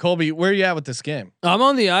dog. Colby, where are you at with this game? I'm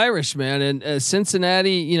on the Irish, man, and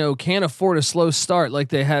Cincinnati, can't afford a slow start like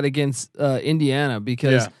they had against Indiana,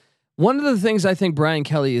 because one of the things I think Brian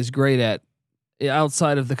Kelly is great at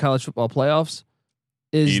outside of the college football playoffs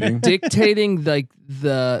is dictating like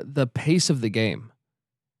the pace of the game.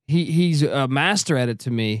 He's a master at it,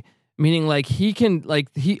 to me, meaning like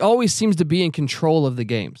he always seems to be in control of the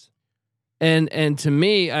games. And to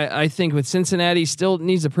me, I think with Cincinnati still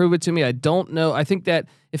needs to prove it to me. I don't know. I think that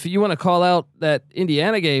if you want to call out that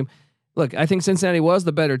Indiana game, look, I think Cincinnati was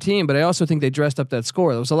the better team, but I also think they dressed up that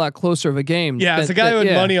score. It was a lot closer of a game. Yeah, as a guy who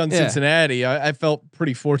had money on Cincinnati, I felt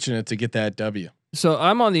pretty fortunate to get that W. So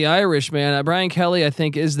I'm on the Irish, man. Brian Kelly, I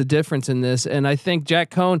think, is the difference in this, and I think Jack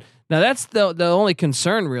Cohn. Now that's the only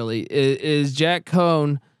concern really is Jack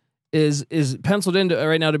Cohn is penciled in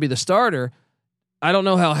right now to be the starter. I don't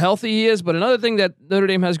know how healthy he is, but another thing that Notre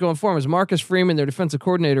Dame has going for him is Marcus Freeman, their defensive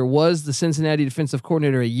coordinator, was the Cincinnati defensive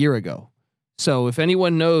coordinator a year ago. So if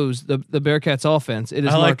anyone knows the Bearcats offense, it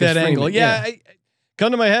is. I like Marcus that Freeman. angle. Yeah,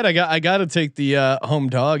 come to my head. I got to take the home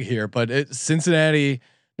dog here, but Cincinnati,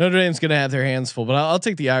 Notre Dame's going to have their hands full. But I'll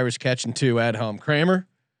take the Irish catching 2 at home. Kramer.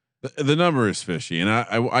 The number is fishy, and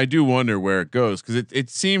I do wonder where it goes, because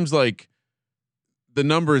it seems like the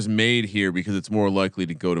number is made here because it's more likely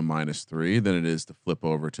to go to -3 than it is to flip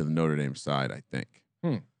over to the Notre Dame side, I think.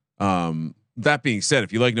 That being said,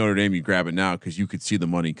 if you like Notre Dame, you grab it now because you could see the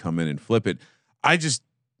money come in and flip it. I'm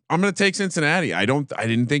going to take Cincinnati. I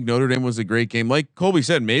didn't think Notre Dame was a great game. Like Colby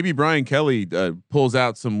said, maybe Brian Kelly pulls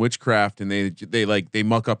out some witchcraft and they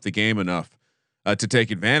muck up the game enough to take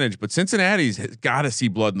advantage, but Cincinnati's got to see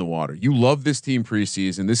blood in the water. You love this team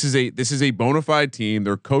preseason. This is a bona fide team.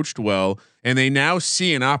 They're coached well, and they now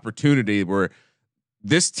see an opportunity where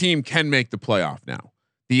this team can make the playoff. Now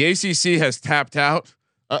the ACC has tapped out.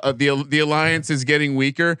 The alliance is getting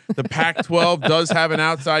weaker. The Pac-12 does have an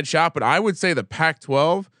outside shot, but I would say the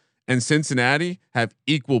Pac-12 and Cincinnati have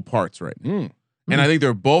equal parts right now. And I think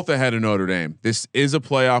they're both ahead of Notre Dame. This is a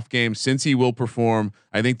playoff game. Cincy will perform.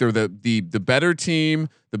 I think they're the better team,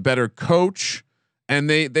 the better coach, and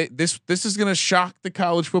this is going to shock the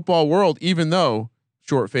college football world, even though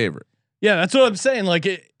short favorite. Yeah, that's what I'm saying. Like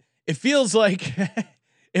it feels like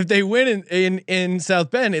if they win in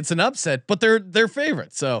South Bend, it's an upset, but they're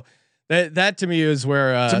favorites. So that to me is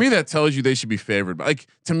where to me that tells you they should be favored. But like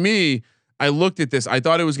to me, I looked at this. I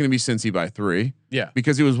thought it was going to be Cincy by 3. Yeah,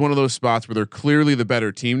 because it was one of those spots where they're clearly the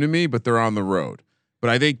better team to me, but they're on the road. But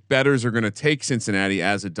I think bettors are going to take Cincinnati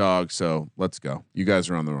as a dog. So let's go. You guys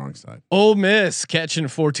are on the wrong side. Ole Miss catching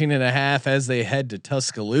 14.5 as they head to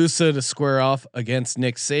Tuscaloosa to square off against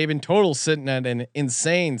Nick Saban. Total sitting at an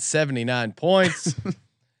insane 79 points.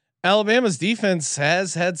 Alabama's defense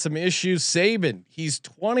has had some issues. Saban, he's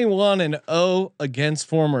 21-0 against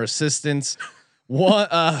former assistants.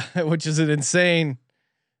 Which is an insane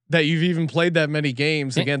that you've even played that many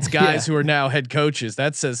games against guys who are now head coaches.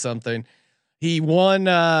 That says something. He won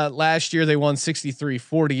last year. They won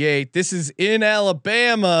 63-48. This is in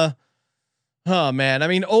Alabama. Oh man. I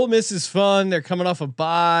mean, Ole Miss is fun. They're coming off a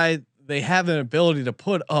bye. They have an ability to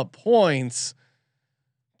put up points,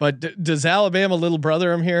 but does Alabama little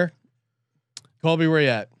brother him here? Colby, where you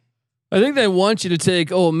at? I think they want you to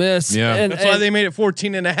take Ole Miss. Yeah. That's why they made it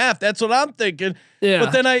 14.5. That's what I'm thinking.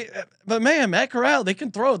 Yeah. But man, Matt Corral, they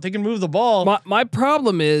can throw it. They can move the ball. My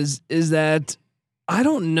problem is that I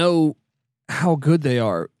don't know how good they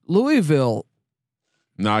are. Louisville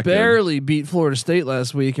Not barely beat Florida State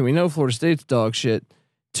last week, and we know Florida State's dog shit.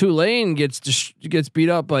 Tulane gets beat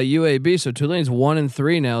up by UAB, so Tulane's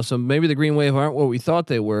 1-3 now. So maybe the Green Wave aren't what we thought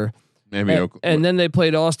they were. Maybe. And then they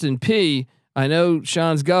played Austin Peay. I know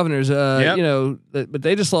Sean's Governors, but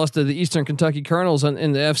they just lost to the Eastern Kentucky Colonels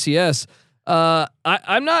in the FCS.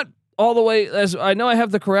 I'm not all the way. As I know, I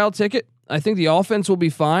have the Corral ticket. I think the offense will be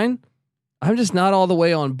fine. I'm just not all the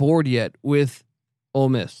way on board yet with Ole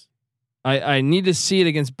Miss. I need to see it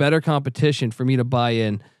against better competition for me to buy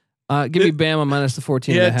in. Give me Bama minus the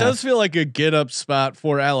 14. Yeah, it does feel like a get up spot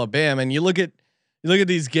for Alabama. And you look at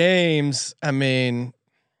these games. I mean,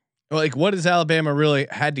 like, what has Alabama really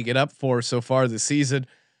had to get up for so far this season?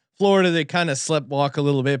 Florida, they kind of slept walk a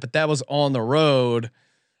little bit, but that was on the road.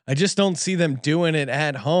 I just don't see them doing it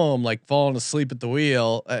at home, like falling asleep at the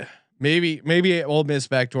wheel. Maybe Ole Miss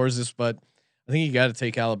backdoors this, but I think you got to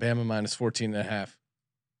take Alabama minus 14.5.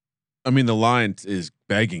 I mean, the line is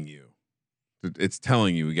begging you. It's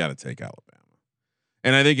telling you we got to take Alabama,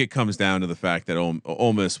 and I think it comes down to the fact that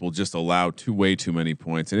Ole Miss will just allow way too many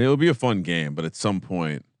points, and it'll be a fun game. But at some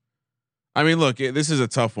point, I mean, look, this is a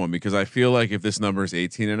tough one because I feel like if this number is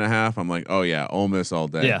 18.5, I'm like, oh yeah, Ole Miss all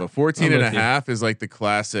day. Yeah, but 14.5 is like the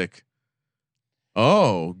classic.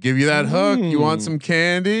 Oh, give you that hook. You want some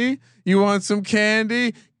candy? You want some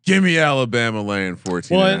candy? Give me Alabama laying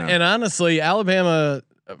 14. Well, and honestly, Alabama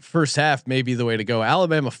first half may be the way to go.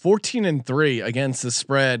 Alabama 14-3 against the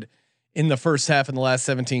spread in the first half in the last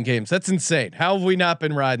 17 games. That's insane. How have we not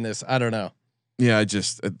been riding this? I don't know. Yeah, I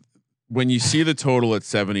just when you see the total at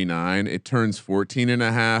 79, it turns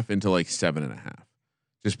 14.5 into like 7.5,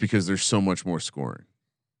 just because there's so much more scoring.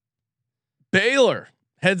 Baylor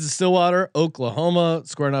heads to Stillwater, Oklahoma,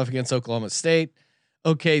 squaring off against Oklahoma State.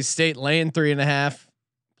 OK State laying 3.5.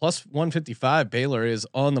 Plus 155. Baylor is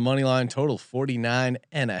on the money line. Total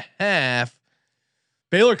 49.5.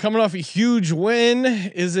 Baylor coming off a huge win.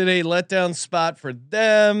 Is it a letdown spot for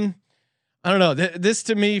them? I don't know. This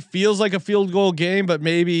to me feels like a field goal game, but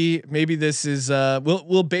maybe this is.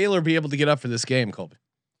 Will Baylor be able to get up for this game, Colby?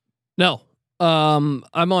 No. I'm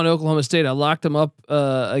on Oklahoma State. I locked them up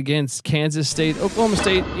against Kansas State. Oklahoma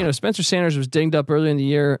State. Spencer Sanders was dinged up early in the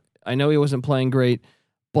year. I know he wasn't playing great,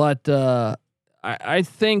 but. I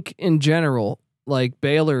think in general, like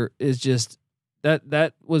Baylor is just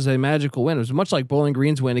that was a magical win. It was much like Bowling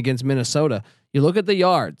Green's win against Minnesota. You look at the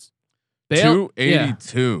yards,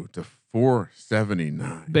 282 to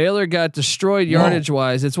 479. Baylor got destroyed yardage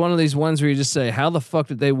wise. It's one of these ones where you just say, how the fuck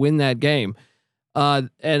did they win that game? And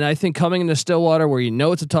I think coming into Stillwater, where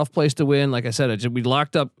it's a tough place to win. Like I said, we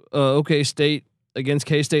locked up OK State against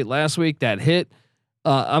K-State last week. That hit.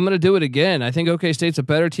 I'm going to do it again. I think OK State's a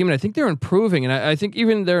better team, and I think they're improving. And I think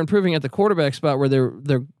even they're improving at the quarterback spot, where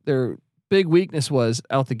their big weakness was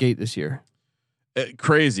out the gate this year.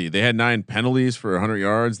 Crazy. They had 9 penalties for 100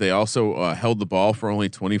 yards. They also held the ball for only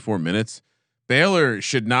 24 minutes. Baylor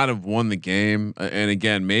should not have won the game. And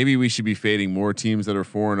again, maybe we should be fading more teams that are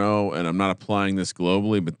 4-0. And I'm not applying this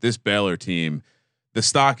globally, but this Baylor team, the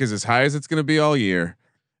stock is as high as it's going to be all year.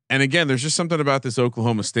 And again, there's just something about this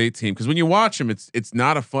Oklahoma State team, because when you watch them, it's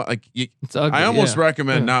not a fun. Like it's ugly, I almost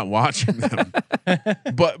recommend not watching them.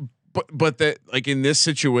 but that, like, in this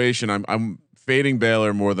situation, I'm fading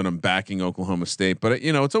Baylor more than I'm backing Oklahoma State. But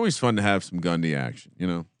it's always fun to have some Gundy action.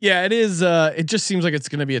 Yeah, it is. It just seems like it's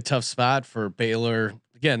going to be a tough spot for Baylor.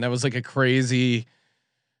 Again, that was like a crazy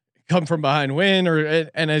come from behind win,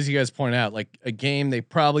 and as you guys point out, like a game they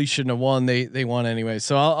probably shouldn't have won. They won anyway.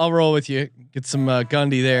 So I'll roll with you. Get some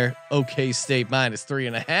Gundy there. OK State minus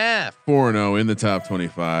 3.5. 4-0 in the top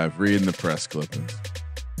 25. Reading the press clippings.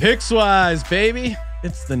 Pickswise, baby.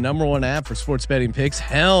 It's the #1 app for sports betting picks,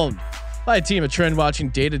 helmed by a team of trend watching,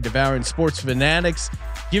 data devouring sports fanatics,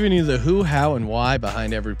 giving you the who, how, and why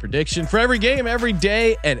behind every prediction for every game, every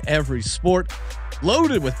day, and every sport.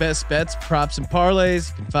 Loaded with best bets, props, and parlays.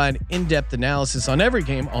 You can find in-depth analysis on every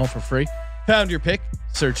game, all for free. Found your pick.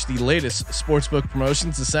 Search the latest sportsbook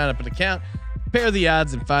promotions to sign up an account, compare the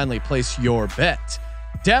odds, and finally place your bet.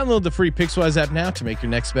 Download the free Pickswise app now to make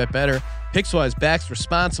your next bet better. Pickswise backs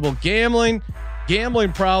responsible gambling.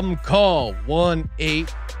 Gambling problem? Call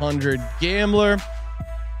 1-800-GAMBLER.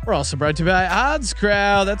 We're also brought to you by Odds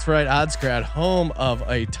Crowd. That's right, Odds Crowd, home of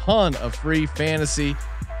a ton of free fantasy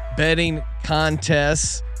betting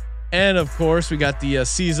contests, and of course we got the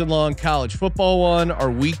season-long college football one,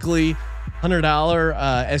 our weekly $100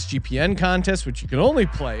 SGPN contest, which you can only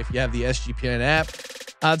play if you have the SGPN app.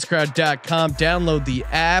 Oddscrowd.com. Download the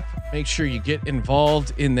app. Make sure you get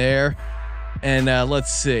involved in there. And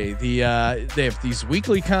let's see, they have these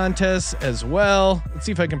weekly contests as well. Let's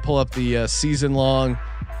see if I can pull up the season long.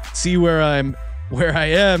 See where I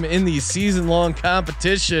am in the season long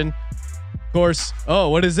competition. Of course. Oh,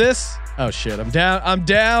 what is this? Oh shit! I'm down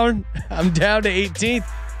to 18th.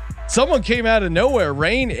 Someone came out of nowhere.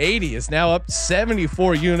 Rain 80 is now up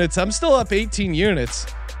 74 units. I'm still up 18 units.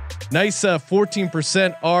 Nice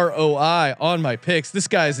 14% ROI on my picks. This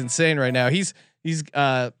guy is insane right now. He's in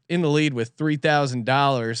the lead with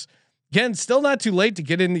 $3,000. Again, still not too late to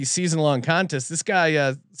get in these season long contests. This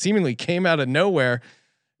guy seemingly came out of nowhere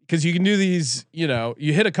because you can do these. You know,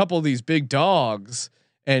 you hit a couple of these big dogs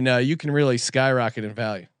and you can really skyrocket in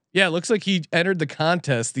value. Yeah, it looks like he entered the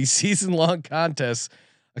contest, these season long contests,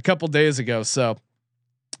 a couple days ago. So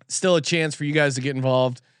still a chance for you guys to get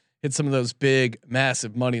involved, hit some of those big,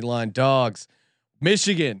 massive money line dogs.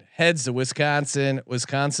 Michigan heads to Wisconsin.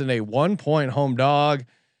 Wisconsin, a 1-point home dog.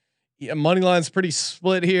 Yeah, money line's pretty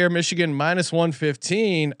split here. Michigan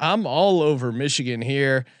 -115. I'm all over Michigan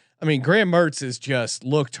here. I mean, Graham Mertz has just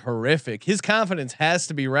looked horrific. His confidence has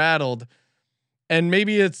to be rattled. And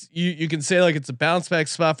maybe it's you can say like it's a bounce back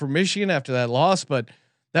spot for Michigan after that loss, but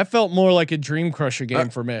that felt more like a dream crusher game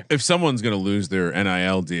for me. If someone's going to lose their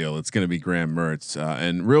NIL deal, it's going to be Graham Mertz.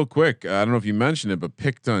 And real quick, I don't know if you mentioned it, but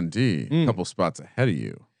Pick Dundee, a couple spots ahead of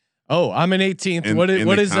you. Oh, I'm in 18th. What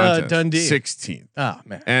is Dundee? 16th. Oh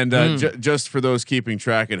man. And just for those keeping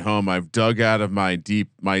track at home, I've dug out of my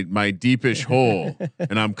deepish hole,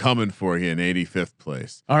 and I'm coming for you in 85th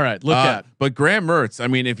place. All right, look at. But Graham Mertz, I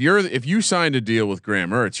mean, if you signed a deal with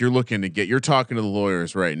Graham Mertz, you're talking to the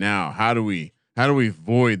lawyers right now. How do we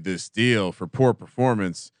void this deal for poor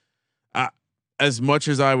performance? As much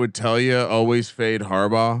as I would tell you, always fade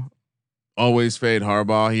Harbaugh. Always fade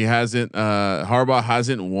Harbaugh. Harbaugh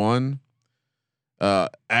hasn't won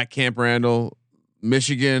at Camp Randall.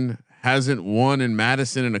 Michigan hasn't won in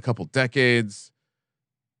Madison in a couple decades.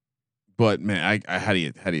 But man,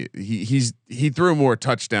 he threw more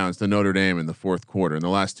touchdowns to Notre Dame in the fourth quarter, in the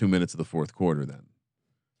last 2 minutes of the fourth quarter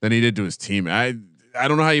than he did to his team. I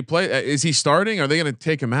don't know how you play. Is he starting? Are they going to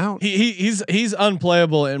take him out? He's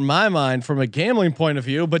unplayable in my mind from a gambling point of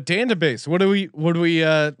view. But database, what are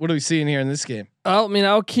we seeing here in this game?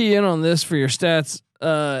 I'll key in on this for your stats.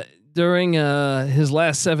 During his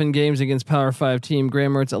last 7 games against Power 5 team,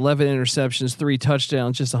 Graham Mertz 11 interceptions, 3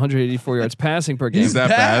 touchdowns, just 184 yards passing per game. Is that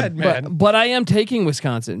bad? Man. But I am taking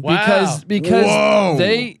Wisconsin because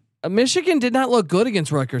Whoa. Michigan did not look good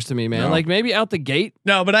against Rutgers to me, man. No. Like maybe out the gate.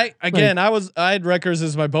 No, but I had Rutgers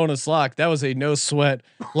as my bonus lock. That was a no sweat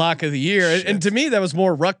lock of the year, and to me that was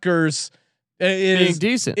more Rutgers being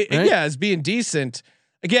decent. Right? Yeah, as being decent.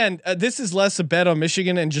 Again, this is less a bet on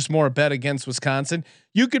Michigan and just more a bet against Wisconsin.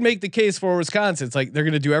 You could make the case for Wisconsin. It's like they're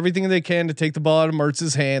going to do everything they can to take the ball out of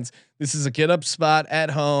Mertz's hands. This is a get up spot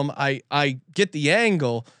at home. I get the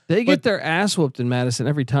angle. They get their ass whooped in Madison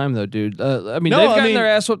every time though, dude. They've gotten their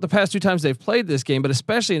ass whooped the past 2 times they've played this game, but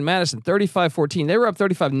especially in Madison, 35-14. They were up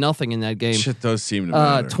 35-0 in that game. Shit does seem to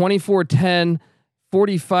matter. 24-10.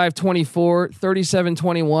 45-24,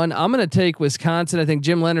 37-21. I'm going to take Wisconsin. I think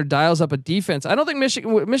Jim Leonard dials up a defense. I don't think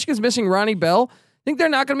Michigan's missing Ronnie Bell. I think they're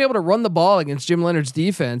not going to be able to run the ball against Jim Leonard's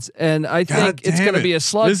defense, and I think it's going to be a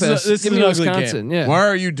slugfest. This is an ugly Wisconsin. game. Yeah. Why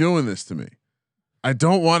are you doing this to me? I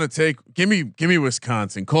don't want to take. Give me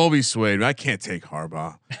Wisconsin. Colby Swade. I can't take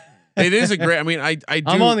Harbaugh. It is a great. I mean, I do.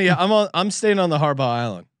 I'm staying on the Harbaugh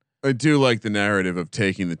Island. I do like the narrative of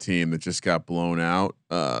taking the team that just got blown out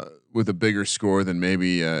with a bigger score than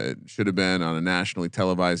maybe it should have been on a nationally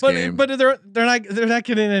televised game. But they're not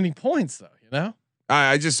getting any points though. You know.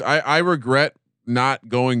 I regret not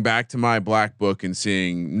going back to my black book and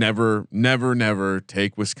seeing never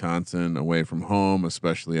take Wisconsin away from home,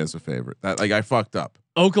 especially as a favorite. That I fucked up.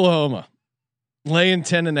 Oklahoma laying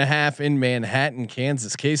 10.5 in Manhattan,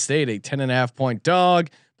 Kansas. K-State a 10.5 point dog,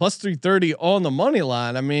 plus 330 on the money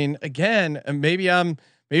line. I mean, again, maybe I'm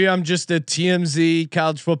just a TMZ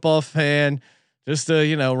college football fan, just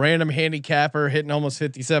a random handicapper hitting almost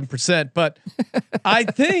 57%. But I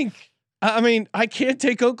can't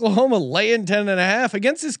take Oklahoma laying 10.5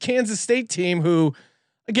 against this Kansas State team, who,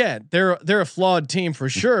 again, they're a flawed team for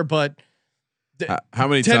sure, but how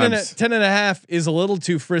many 10.5 is a little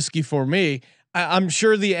too frisky for me. I'm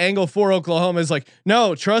sure the angle for Oklahoma is like,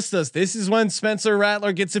 no, trust us. This is when Spencer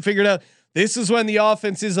Rattler gets it figured out. This is when the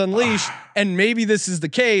offense is unleashed, and maybe this is the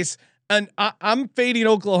case. And I'm fading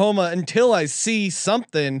Oklahoma until I see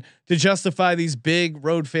something to justify these big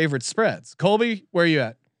road favorite spreads. Colby, where are you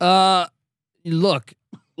at? look,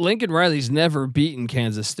 Lincoln Riley's never beaten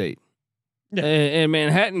Kansas State. Yeah. And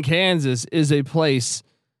Manhattan, Kansas is a place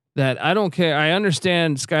that I don't care. I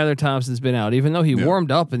understand Skylar Thompson's been out, even though he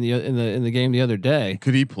warmed up in the game the other day.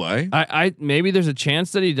 Could he play? I maybe there's a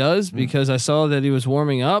chance that he does because I saw that he was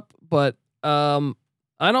warming up, but I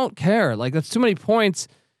don't care. Like, that's too many points.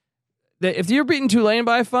 If you're beating Tulane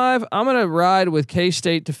by 5, I'm gonna ride with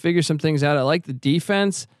K-State to figure some things out. I like the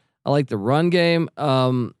defense. I like the run game.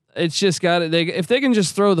 It's just got it. If they can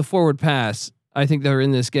just throw the forward pass, I think they're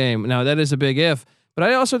in this game. Now that is a big if, but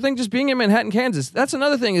I also think just being in Manhattan, Kansas, that's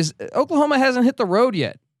another thing is Oklahoma hasn't hit the road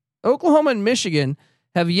yet. Oklahoma and Michigan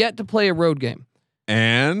have yet to play a road game.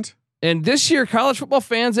 And this year, college football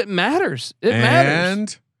fans, it matters. It matters.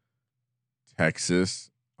 And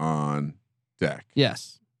Texas on deck.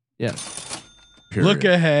 Yes. Period. Look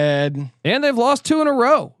ahead. And they've lost 2 in a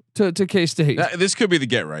row to K-State. This could be the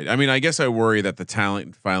get right. I mean, I guess I worry that the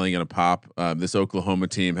talent finally going to pop. This Oklahoma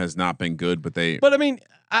team has not been good, but I mean,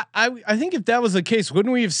 I think if that was the case,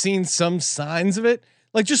 wouldn't we have seen some signs of it?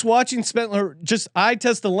 Like just watching Spentler, just eye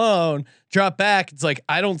test alone, drop back. It's like,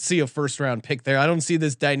 I don't see a first round pick there. I don't see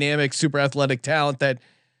this dynamic, super athletic talent that,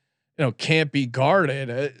 can't be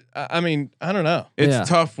guarded. I mean, I don't know. It's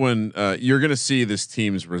tough when you're going to see this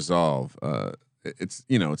team's resolve. It's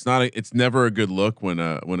it's never a good look when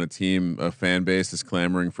a team, a fan base is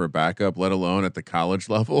clamoring for a backup, let alone at the college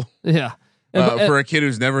level. Yeah. For a kid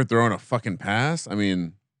who's never thrown a fucking pass. I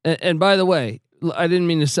mean, and by the way, I didn't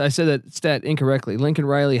mean to. I said that stat incorrectly. Lincoln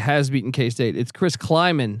Riley has beaten K-State. It's Chris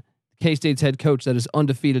Kleiman, K-State's head coach, that is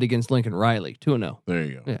undefeated against Lincoln Riley. 2-0. There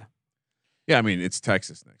you go. Yeah. Yeah. I mean, it's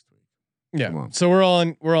Texas next week. Yeah. So we're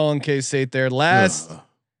all in K-State there. Last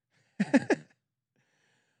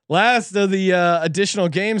of the additional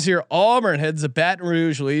games here. Auburn heads to Baton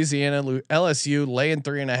Rouge, Louisiana. LSU laying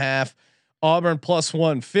 3.5. Auburn plus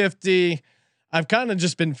 150. I've kind of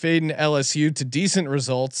just been fading LSU to decent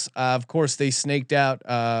results. Of course, they snaked out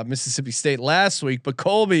Mississippi State last week. But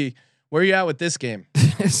Colby, where are you at with this game?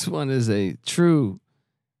 This one is a true.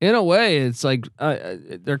 In a way, it's like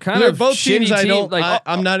they're kind of both teams.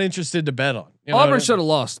 I'm not interested to bet on. Auburn should have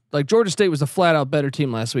lost. Like Georgia State was a flat out better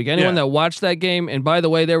team last week. Anyone that watched that game, and by the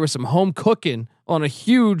way, there was some home cooking on a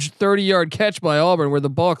huge 30-yard catch by Auburn where the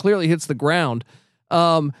ball clearly hits the ground.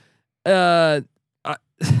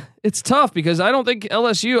 It's tough because I don't think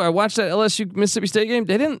LSU. I watched that LSU Mississippi State game.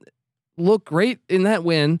 They didn't look great in that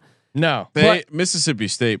win. No, Mississippi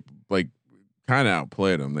State kind of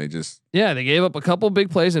outplayed them. They gave up a couple big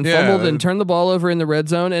plays and fumbled and turned the ball over in the red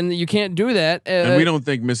zone, and you can't do that. And we don't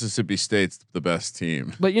think Mississippi State's the best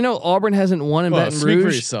team. But Auburn hasn't won in Baton Rouge. Speak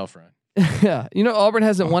for yourself, Ryan. Yeah, Auburn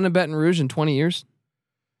hasn't won in Baton Rouge in 20 years.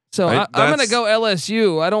 So I'm going to go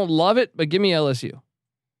LSU. I don't love it, but give me LSU.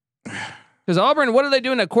 Because Auburn, what are they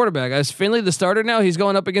doing at quarterback? Is Finley the starter now? He's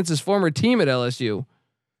going up against his former team at LSU.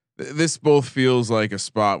 This both feels like a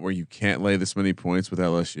spot where you can't lay this many points with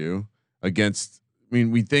LSU against. I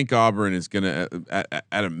mean, we think Auburn is going to,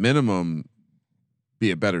 at a minimum,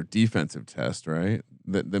 be a better defensive test, right?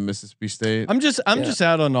 Than Mississippi State. I'm just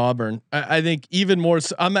out on Auburn. I think even more.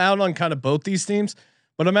 So I'm out on kind of both these teams,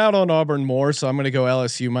 but I'm out on Auburn more. So I'm going to go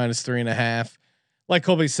LSU minus 3.5. Like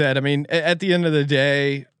Colby said, I mean, at the end of the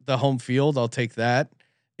day, the home field, I'll take that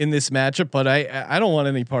in this matchup. But I don't want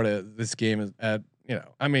any part of this game.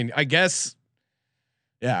 I mean, I guess.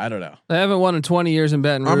 Yeah, I don't know. They haven't won in 20 years in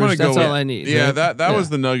Baton Rouge. That's all I need. Yeah, right? that was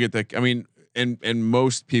the nugget that, I mean, and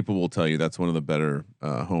most people will tell you that's one of the better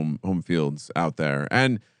home fields out there.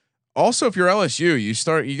 And also, if you're LSU,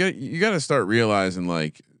 you got to start realizing,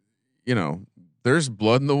 like, there's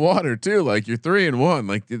blood in the water too. Like, you're 3-1.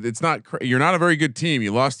 Like, it's not you're not a very good team.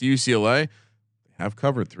 You lost to UCLA. They have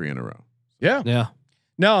covered 3 in a row. Yeah.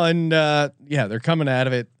 No, and they're coming out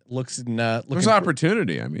of it. There's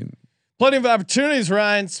opportunity. I mean, plenty of opportunities,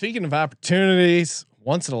 Ryan. Speaking of opportunities,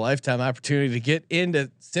 once in a lifetime opportunity to get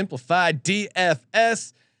into simplified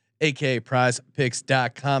DFS, aka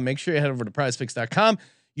prizepicks.com. Make sure you head over to prizepicks.com.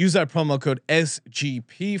 Use our promo code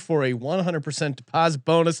SGP for a 100% deposit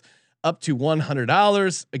bonus up to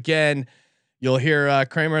 $100. Again, you'll hear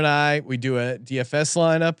Kramer and I, we do a DFS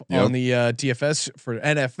lineup on the DFS for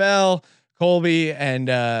NFL. Colby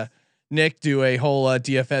and Nick do a whole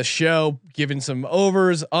DFS show, giving some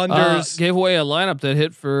overs, unders. Gave away a lineup that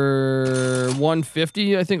hit for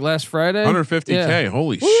 150, I think, last Friday. 150K. Yeah.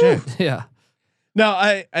 Holy shit. Yeah. No,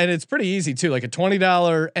 and it's pretty easy too. Like a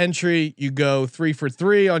 $20 entry, you go 3 for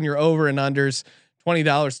 3 on your over and unders.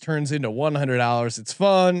 $20 turns into $100. It's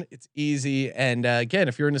fun. It's easy. And again,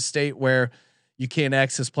 if you're in a state where you can't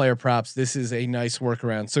access player props, this is a nice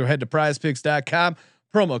workaround. So head to prizepicks.com,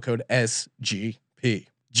 promo code SGP.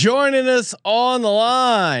 Joining us on the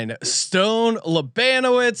line, Stone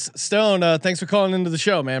Labanowitz. Stone, thanks for calling into the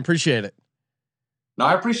show, man. Appreciate it. No,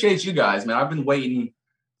 I appreciate you guys, man. I've been waiting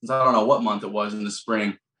since I don't know what month it was in the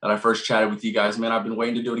spring that I first chatted with you guys, man. I've been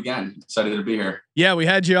waiting to do it again. Excited to be here. Yeah, we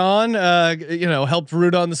had you on, helped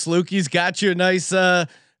root on the Salukis, got you a nice FCS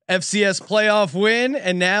playoff win,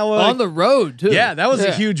 and now on the road too. Yeah, that was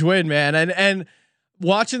a huge win, man. And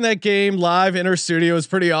watching that game live in our studio was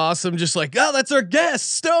pretty awesome. Just like, oh, that's our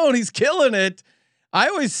guest, Stone. He's killing it. I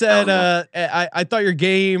always said, I thought your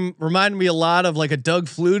game reminded me a lot of like a Doug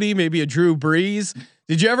Flutie, maybe a Drew Brees.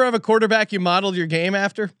 Did you ever have a quarterback you modeled your game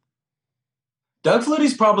after? Doug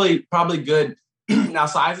Flutie's probably good. Now,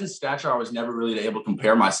 size and stature, I was never really able to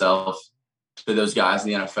compare myself to those guys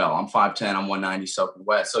in the NFL. I'm 5'10", I'm 190 soaking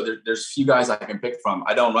wet. So there's few guys I can pick from.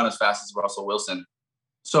 I don't run as fast as Russell Wilson.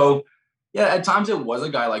 So yeah, at times it was a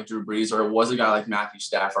guy like Drew Brees or it was a guy like Matthew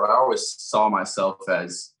Stafford. I always saw myself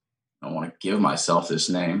as, I don't want to give myself this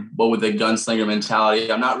name, but with a gunslinger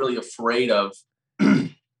mentality, I'm not really afraid of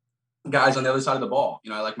guys on the other side of the ball. You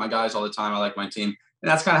know, I like my guys all the time. I like my team. And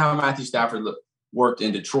that's kind of how Matthew Stafford worked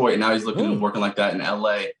in Detroit. And now he's working like that in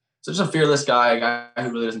LA. So just a fearless guy, a guy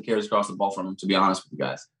who really doesn't care who's across the ball from him, to be honest with you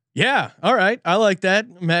guys. Yeah. All right. I like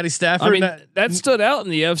that. Matty Stafford. I mean, that stood out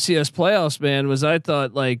in the FCS playoffs, man, was I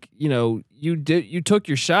thought like, you took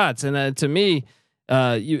your shots. And to me,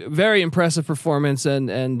 very impressive performance.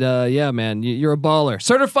 And yeah, man, you're a baller,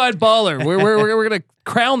 certified baller. We're going to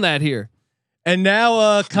crown that here. And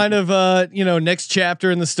now, next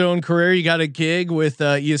chapter in the Stone career, you got a gig with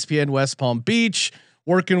ESPN West Palm Beach,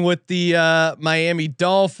 working with the Miami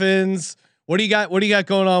Dolphins. What do you got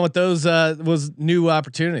going on with those new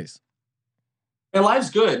opportunities? And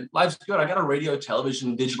life's good. I got a radio,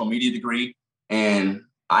 television, digital media degree, and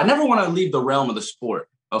I never want to leave the realm of the sport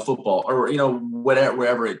of football or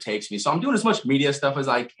wherever it takes me. So I'm doing as much media stuff as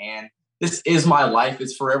I can. This is my life.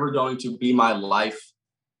 It's forever going to be my life.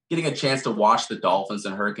 Getting a chance to watch the Dolphins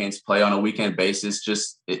and Hurricanes play on a weekend basis,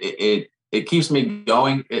 just it keeps me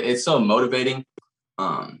going. It's so motivating.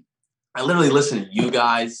 I literally listen to you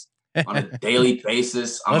guys on a daily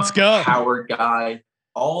basis. I'm a Howard guy.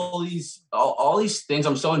 All these things.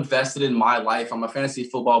 I'm so invested in my life. I'm a fantasy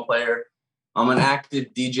football player. I'm an active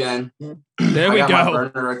DGen. There we go. My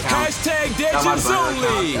burner account. #Degens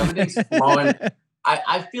only. Everything's flowing.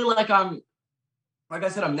 I feel like like I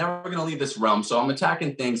said, I'm never going to leave this realm. So I'm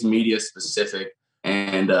attacking things media specific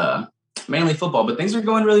and mainly football, but things are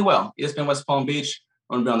going really well. ESPN West Palm Beach.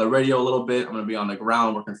 I'm going to be on the radio a little bit. I'm going to be on the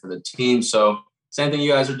ground working for the team. So same thing you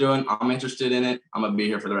guys are doing. I'm interested in it. I'm going to be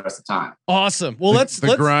here for the rest of the time. Awesome. Well,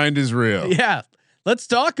 the grind is real. Yeah. Let's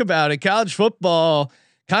talk about it. College football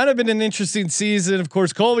kind of been an interesting season. Of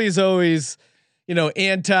course, Colby is always,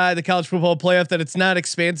 anti the college football playoff, that it's not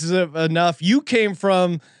expansive enough. You came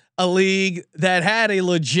from a league that had a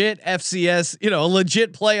legit FCS, a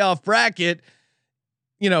legit playoff bracket,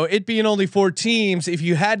 it being only 4 teams. If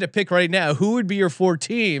you had to pick right now, who would be your 4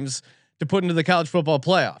 teams to put into the college football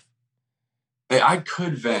playoff? Hey, I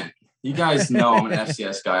could vent. You guys know I'm an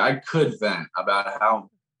FCS guy. I could vent about how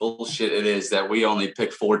bullshit it is that we only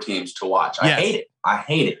pick 4 teams to watch. I hate it.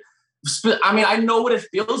 I mean, I know what it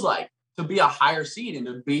feels like to be a higher seed and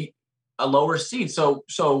to be a lower seed. So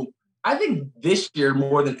I think this year,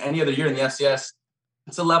 more than any other year in the FCS,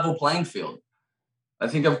 it's a level playing field. I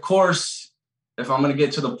think, of course, if I'm going to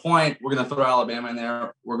get to the point, we're going to throw Alabama in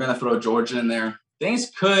there. We're going to throw Georgia in there. Things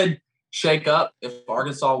could shake up if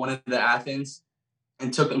Arkansas went into Athens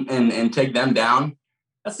and took them and take them down.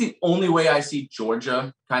 That's the only way I see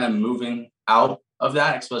Georgia kind of moving out of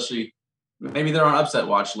that, especially maybe they're on upset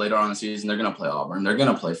watch later on in the season. They're going to play Auburn. They're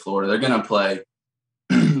going to play Florida. They're going to play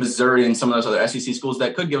Missouri and some of those other SEC schools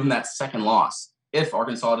that could give them that second loss if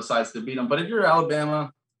Arkansas decides to beat them. But if you're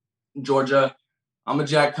Alabama, Georgia, I'm a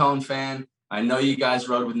Jack Cohn fan. I know you guys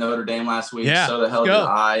rode with Notre Dame last week. Yeah, so the hell did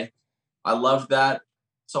I love that.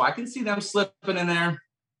 So I can see them slipping in there.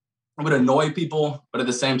 It would annoy people, but at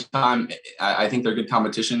the same time, I think they're good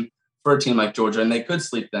competition for a team like Georgia, and they could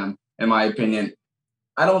sleep them, in my opinion.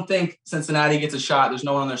 I don't think Cincinnati gets a shot. There's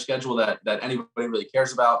no one on their schedule that anybody really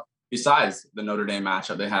cares about besides the Notre Dame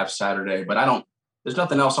matchup they have Saturday. But there's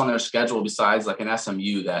nothing else on their schedule besides like an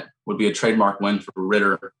SMU that would be a trademark win for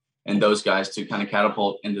Ritter and those guys to kind of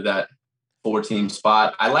catapult into that 4-team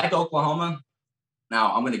spot. I like Oklahoma.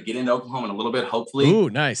 Now I'm going to get into Oklahoma in a little bit, hopefully. Ooh,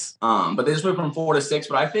 nice. But they just moved from 4 to 6.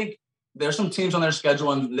 But I think there's some teams on their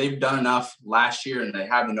schedule and they've done enough last year and they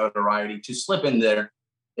have the notoriety to slip in there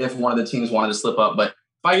if one of the teams wanted to slip up. But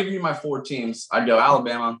if I give you my 4 teams, I'd go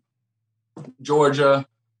Alabama, Georgia,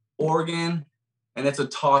 Oregon, and it's a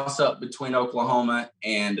toss up between Oklahoma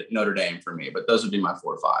and Notre Dame for me. But those would be my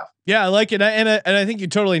 4 or 5. Yeah, I like it, and I think you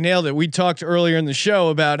totally nailed it. We talked earlier in the show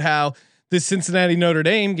about how this Cincinnati Notre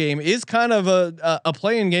Dame game is kind of a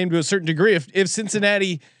playing game to a certain degree. If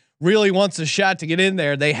Cincinnati really wants a shot to get in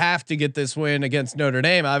there, they have to get this win against Notre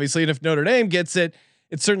Dame, obviously. And if Notre Dame gets it,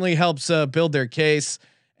 it certainly helps build their case.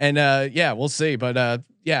 And yeah, we'll see. But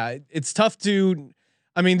yeah, it's tough to.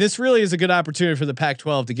 I mean, this really is a good opportunity for the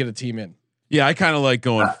Pac-12 to get a team in. Yeah, I kind of like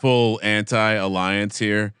going full anti-alliance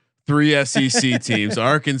here. 3 SEC teams: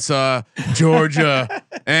 Arkansas, Georgia,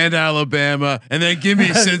 and Alabama, and then give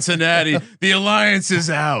me Cincinnati. The alliance is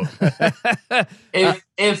out.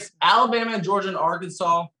 If Alabama, Georgia, and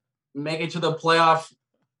Arkansas make it to the playoff,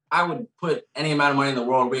 I would put any amount of money in the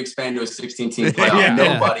world. We expand to a 16-team playoff.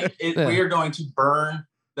 Nobody. We are going to burn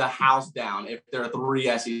the house down if there are 3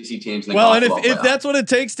 SEC teams. In the well, and if that's what it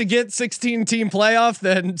takes to get 16-team playoff,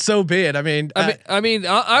 then so be it. I mean,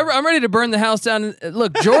 I'm ready to burn the house down.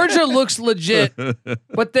 Look, Georgia looks legit,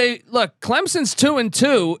 but Clemson's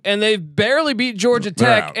 2-2, and they've barely beat Georgia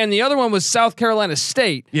Tech, and the other one was South Carolina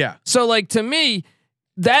State. Yeah. So, like, to me,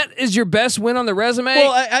 that is your best win on the resume.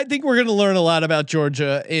 Well, I think we're going to learn a lot about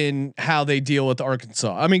Georgia in how they deal with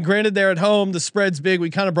Arkansas. I mean, granted, they're at home, the spread's big. We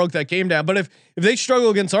kind of broke that game down, but if they struggle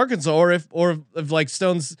against Arkansas, or if like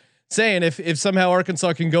Stone's saying, if somehow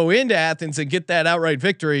Arkansas can go into Athens and get that outright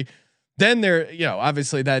victory, then they're,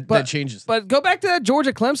 obviously that changes. But go back to that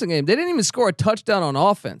Georgia Clemson game. They didn't even score a touchdown on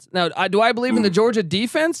offense. Now, do I believe in the Georgia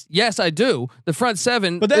defense? Yes, I do. The front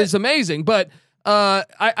seven is amazing, but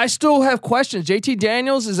I still have questions. JT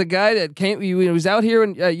Daniels is a guy that he was out here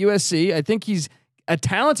in USC. I think he's a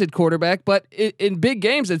talented quarterback, but in big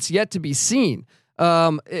games, it's yet to be seen.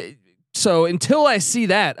 So until I see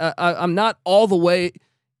that, I'm not all the way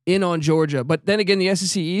in on Georgia. But then again, the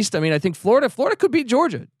SEC East. I mean, I think Florida could beat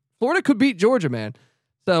Georgia. Florida could beat Georgia, man.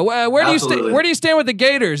 So where do you stand? Where do you stand with the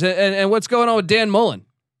Gators and what's going on with Dan Mullen?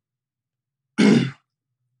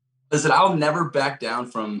 Listen, I'll never back down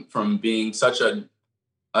from being such a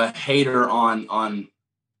hater on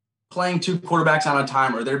playing 2 quarterbacks on a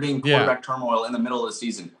time, or there being quarterback turmoil in the middle of the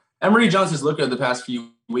season. Emory Jones has looked at the past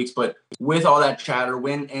few weeks, but with all that chatter,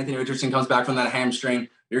 when Anthony Richardson comes back from that hamstring,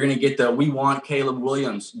 you're going to get we want Caleb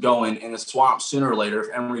Williams going in the swamp sooner or later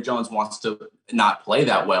if Emory Jones wants to not play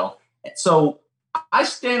that well. So I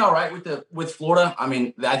stand all right with Florida. I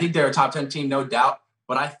mean, I think they're a top 10 team, no doubt.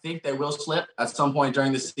 But I think they will slip at some point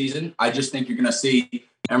during the season. I just think you're going to see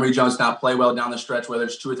Emory Jones not play well down the stretch, whether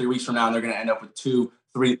it's 2 or 3 weeks from now, and they're going to end up with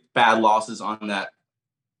 2-3 bad losses on that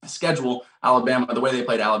schedule. Alabama, the way they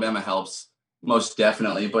played Alabama helps most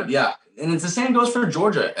definitely. But yeah, and it's the same goes for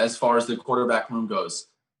Georgia as far as the quarterback room goes.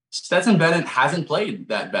 Stetson Bennett hasn't played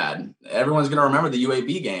that bad. Everyone's going to remember the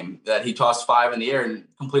UAB game that he tossed 5 in the air and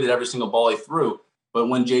completed every single ball he threw. But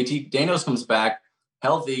when JT Daniels comes back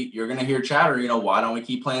healthy, you're going to hear chatter, why don't we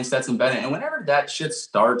keep playing Stetson Bennett? And whenever that shit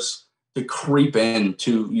starts to creep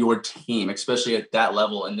into your team, especially at that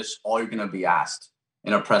level, and this all you're going to be asked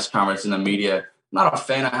in a press conference in the media, I'm not a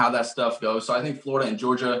fan of how that stuff goes. So I think Florida and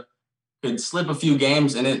Georgia could slip a few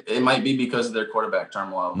games, and it might be because of their quarterback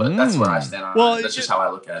turmoil, but that's where I stand on it. That's just how I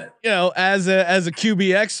look at it. As a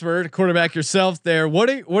QB expert, a quarterback yourself there, what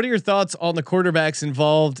are your thoughts on the quarterbacks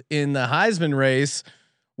involved in the Heisman race?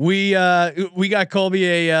 We got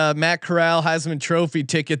Colby a Matt Corral Heisman Trophy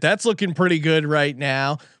ticket. That's looking pretty good right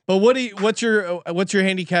now. But what's your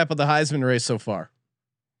handicap of the Heisman race so far?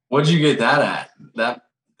 What'd you get that at? That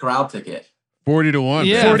Corral ticket? 40-1.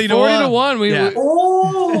 Yeah, 40 to 1.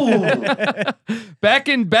 Back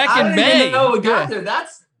in May. I know we got there.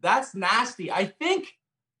 That's nasty. I think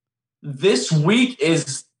this week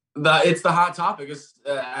is it's the hot topic,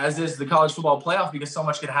 as is the college football playoff, because so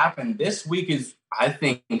much could happen. This week is, I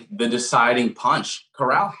think, the deciding punch.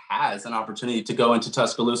 Corral has an opportunity to go into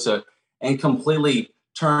Tuscaloosa and completely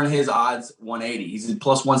turn his odds 180. He's at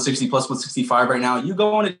plus 160, plus 165 right now. You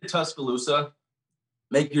go into Tuscaloosa,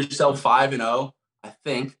 make yourself 5-0. I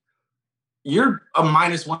think you're a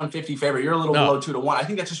minus 150 favorite. You're a little below 2-1. I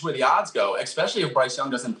think that's just where the odds go, especially if Bryce Young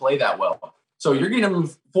doesn't play that well. So you're getting him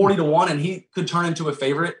 40-1, and he could turn into a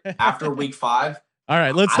favorite after week 5. All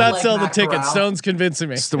right, let's not sell the ticket. Stone's convincing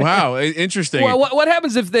me. Wow, interesting. Well, what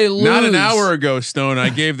happens if they lose? Not an hour ago, Stone, I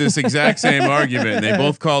gave this exact same argument. They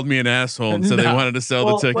both called me an asshole and said they wanted to sell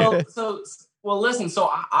the ticket. Listen. So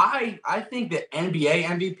I think the NBA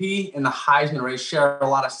MVP and the Heisman race share a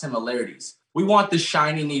lot of similarities. We want the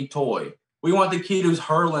shiny new toy. We want the kid who's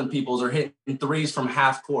hurling peoples or hitting threes from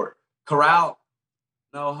half court. Corral,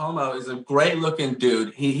 no homo, is a great looking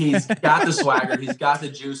dude. He's got the swagger. He's got the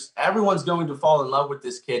juice. Everyone's going to fall in love with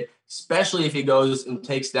this kid, especially if he goes and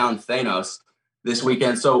takes down Thanos. this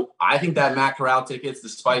weekend. So I think that Matt Corral ticket's the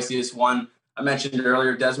spiciest one. I mentioned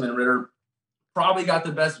earlier, Desmond Ridder probably got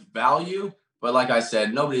the best value, but like I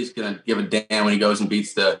said, nobody's going to give a damn when he goes and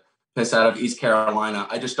beats the piss out of East Carolina.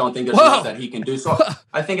 I just don't think there's enough that he can do. So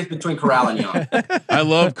I think it's between Corral and Young. I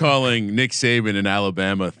love calling Nick Saban in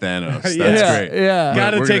Alabama Thanos. That's great. Yeah.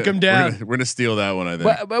 Got to take him down. We're gonna steal that one, I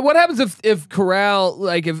think. But what happens if Corral,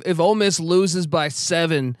 like if Ole Miss loses by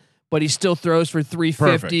 7, but he still throws for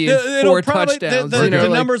 350 and 4 touchdowns? The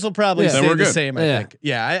numbers will probably stay the same. I think.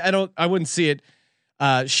 Yeah, I wouldn't see it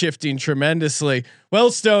shifting tremendously. Well,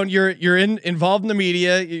 Stone, you're involved in the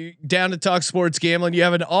media. You're down to talk sports gambling. You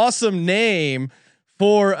have an awesome name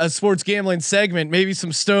for a sports gambling segment. Maybe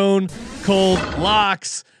some Stone Cold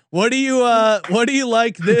Locks. What do you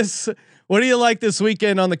like this? What do you like this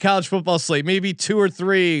weekend on the college football slate? Maybe 2 or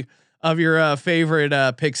 3 of your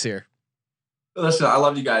favorite picks here. Listen, I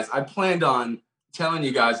love you guys. I planned on telling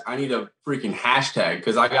you guys I need a freaking hashtag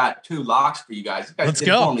because I got 2 locks for you guys. You guys Let's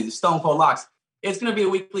go. Call me the Stone Cold Locks. It's going to be a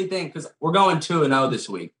weekly thing because we're going 2-0 this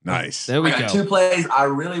week. Nice. There we I got go. 2 plays I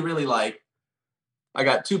really, really like. I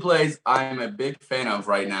got 2 plays I'm a big fan of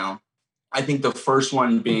right now. I think the first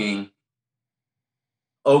one being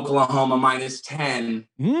Oklahoma -10,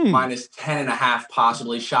 -10.5,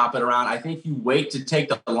 possibly shop it around. I think you wait to take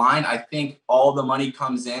the line. I think all the money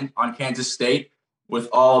comes in on Kansas State with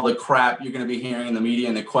all the crap you're going to be hearing in the media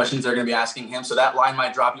and the questions they're going to be asking him. So that line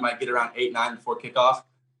might drop. You might get around 8-9 before kickoff.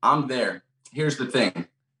 I'm there. Here's the thing.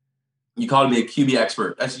 You called me a QB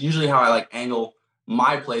expert. That's usually how I like angle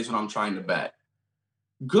my plays when I'm trying to bet.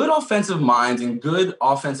 Good offensive minds and good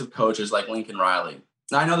offensive coaches like Lincoln Riley.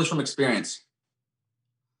 Now, I know this from experience.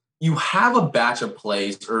 You have a batch of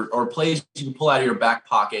plays or plays you can pull out of your back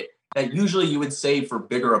pocket that usually you would save for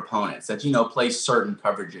bigger opponents that, play certain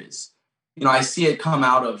coverages. I see it come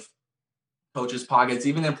out of coaches' pockets,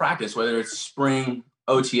 even in practice, whether it's spring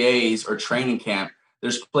OTAs or training camp.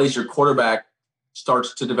 There's plays your quarterback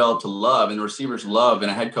starts to develop to love and the receivers love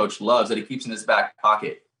and a head coach loves that he keeps in his back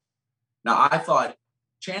pocket. Now, I thought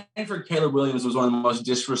chanting for Caleb Williams was one of the most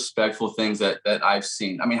disrespectful things that I've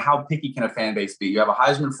seen. I mean, how picky can a fan base be? You have a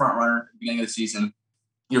Heisman front runner at the beginning of the season.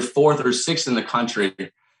 You're 4th or 6th in the country,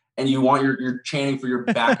 and you want you're chanting for your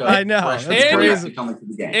backup. I know. That's to come into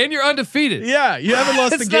the game. And you're undefeated. Yeah, you haven't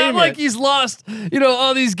lost it's the game not like yet. he's lost,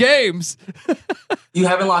 all these games. You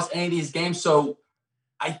haven't lost any of these games, so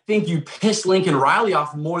I think you pissed Lincoln Riley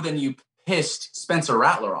off more than you pissed Spencer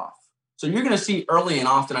Rattler off. So you're going to see early and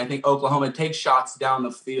often, I think, Oklahoma take shots down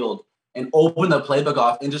the field and open the playbook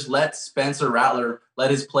off and just let Spencer Rattler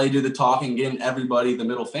let his play do the talking, giving everybody the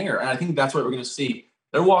middle finger. And I think that's what we're going to see.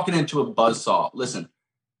 They're walking into a buzzsaw. Listen,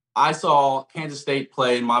 I saw Kansas State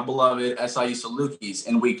play my beloved SIU Salukis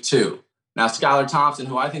in week 2. Now, Skylar Thompson,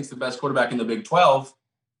 who I think is the best quarterback in the Big 12,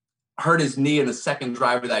 hurt his knee in the second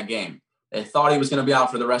drive of that game. They thought he was going to be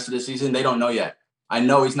out for the rest of the season. They don't know yet. I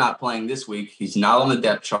know he's not playing this week. He's not on the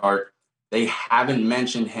depth chart. They haven't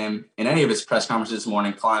mentioned him in any of his press conferences this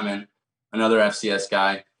morning. Kleiman, another FCS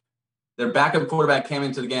guy. Their backup quarterback came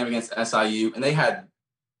into the game against SIU, and they had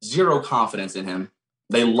zero confidence in him.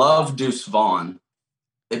 They love Deuce Vaughn.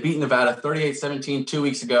 They beat Nevada 38-17 2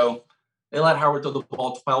 weeks ago. They let Howard throw the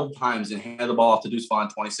ball 12 times and handed the ball off to Deuce Vaughn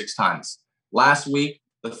 26 times. Last week,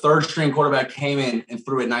 the third-string quarterback came in and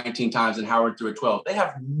threw it 19 times, and Howard threw it 12. They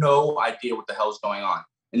have no idea what the hell is going on.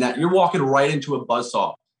 And that you're walking right into a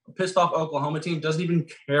buzzsaw. A pissed-off Oklahoma team doesn't even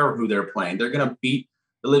care who they're playing. They're going to beat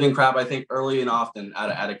the living crap, I think, early and often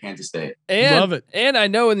out of Kansas State. And, Love it. And I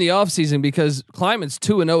know in the offseason, because Kleiman's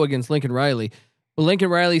 2-0 against Lincoln Riley, but Lincoln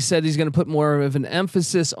Riley said he's going to put more of an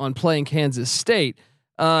emphasis on playing Kansas State.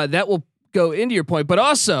 That will go into your point. But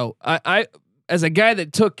also, I as a guy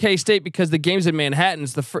that took K-State because the game's in Manhattan,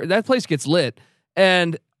 that place gets lit.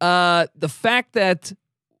 And the fact that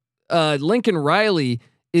Lincoln Riley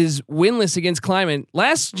is winless against Kleiman.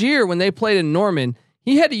 Last year when they played in Norman,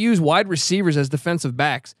 he had to use wide receivers as defensive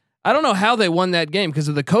backs. I don't know how they won that game because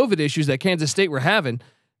of the COVID issues that Kansas State were having.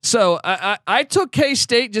 So I took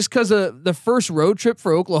K-State just because of the first road trip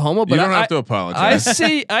for Oklahoma. But you don't have to apologize.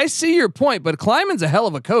 I see your point, but Kleiman's a hell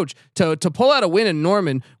of a coach to pull out a win in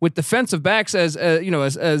Norman with defensive backs as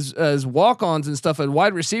walk-ons and stuff and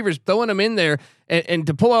wide receivers throwing them in there and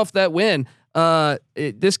to pull off that win.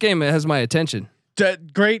 This game has my attention.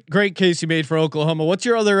 Great case you made for Oklahoma. What's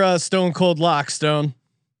your other Stone Cold lock, Stone?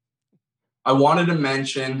 I wanted to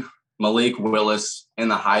mention Malik Willis in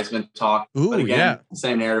the Heisman talk. Ooh, but again, yeah. the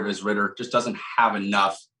same narrative as Ritter, just doesn't have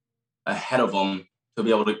enough ahead of him to be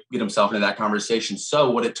able to get himself into that conversation. So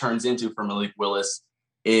what it turns into for Malik Willis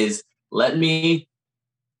is let me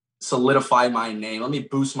solidify my name. Let me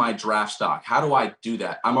boost my draft stock. How do I do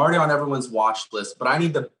that? I'm already on everyone's watch list, but I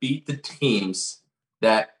need to beat the teams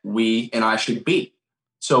that we and I should beat.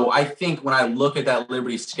 So I think when I look at that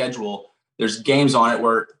Liberty schedule, there's games on it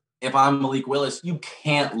where if I'm Malik Willis, you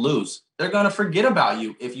can't lose. They're going to forget about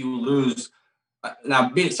you if you lose.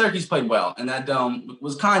 Now, Syracuse played well, and that dome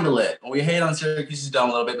was kind of lit. We hate on Syracuse's dome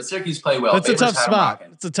a little bit, but Syracuse played well. It's a tough spot.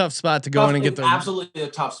 It's a tough spot to go in and get the absolutely a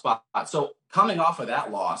tough spot. So coming off of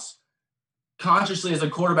that loss, consciously as a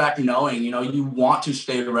quarterback, knowing you want to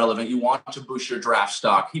stay relevant, you want to boost your draft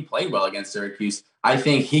stock. He played well against Syracuse. I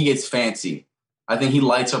think he gets fancy. I think he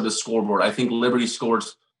lights up the scoreboard. I think Liberty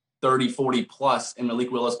scores 30, 40 plus, and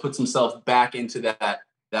Malik Willis puts himself back into that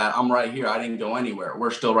I'm right here. I didn't go anywhere.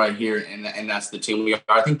 We're still right here, and that's the team we are.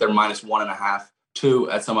 I think they're -1.5, 2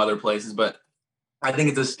 at some other places, but I think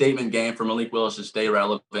it's a statement game for Malik Willis to stay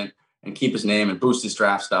relevant and keep his name and boost his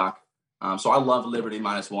draft stock. So I love Liberty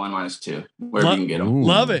 -1, -2, wherever you can get them.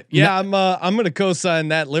 Love it. Yeah, I'm going to co-sign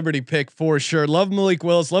that Liberty pick for sure. Love Malik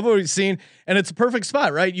Willis. Love what we've seen, and it's a perfect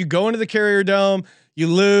spot, right? You go into the Carrier Dome, you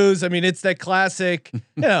lose. I mean, it's that classic.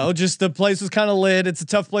 Just the place was kind of lit. It's a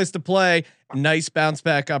tough place to play. Nice bounce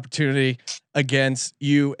back opportunity against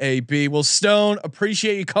UAB. Well, Stone,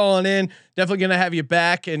 appreciate you calling in. Definitely going to have you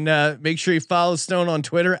back, and make sure you follow Stone on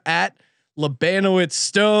Twitter at Labanowitz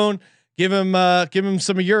Stone. Give him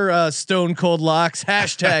some of your Stone Cold Locks.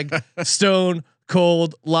 Hashtag Stone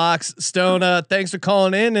Cold Locks. Stone, thanks for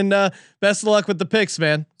calling in, and best of luck with the picks,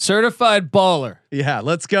 man. Certified baller. Yeah,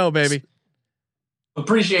 let's go, baby.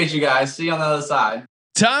 Appreciate you guys. See you on the other side.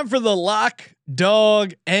 Time for the lock,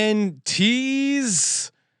 dog, and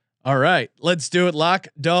tease. All right, let's do it. Lock,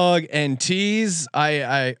 dog, and tease.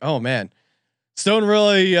 Oh man, Stone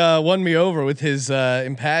really won me over with his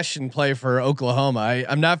impassioned play for Oklahoma.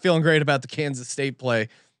 I'm not feeling great about the Kansas State play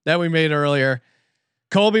that we made earlier.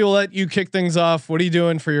 Colby, will let you kick things off. What are you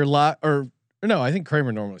doing for your lock? Or no, I think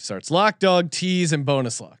Kramer normally starts. Lock, dog, tease, and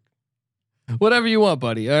bonus lock. Whatever you want,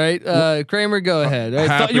 buddy. All right, Kramer, go ahead.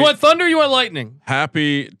 Right, you want thunder? Or you want lightning?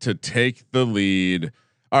 Happy to take the lead.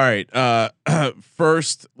 All right.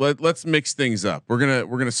 First, let's mix things up. We're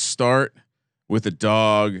gonna start with a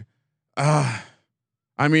dog.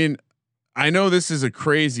 I mean, I know this is a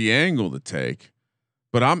crazy angle to take,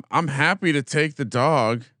 but I'm happy to take the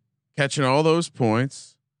dog, catching all those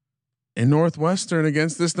points in Northwestern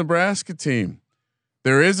against this Nebraska team.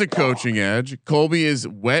 There is a coaching edge. Colby is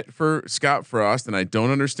wet for Scott Frost, and I don't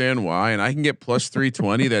understand why. And I can get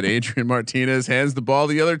 +320 that Adrian Martinez hands the ball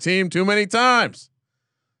to the other team too many times.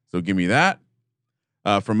 So give me that.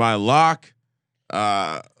 For my lock,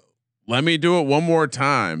 let me do it one more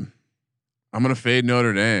time. I'm gonna fade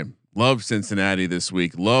Notre Dame. Love Cincinnati this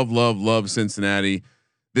week. Love Cincinnati.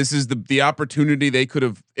 This is the opportunity they could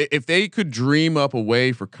have, if they could dream up a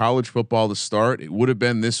way for college football to start, it would have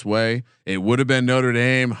been this way. It would have been Notre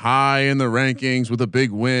Dame high in the rankings with a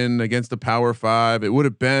big win against the Power 5. It would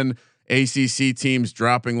have been ACC teams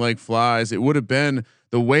dropping like flies. It would have been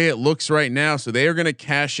the way it looks right now. So they are going to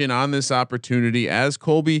cash in on this opportunity. As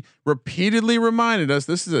Colby repeatedly reminded us,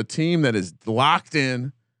 this is a team that is locked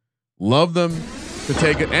in. Love them to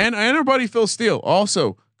take it. And our buddy Phil Steele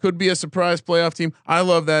also could be a surprise playoff team. I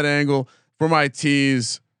love that angle. For my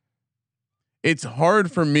tease, it's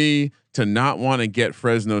hard for me to not want to get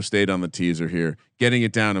Fresno State on the teaser here, getting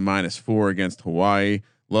it down to -4 against Hawaii.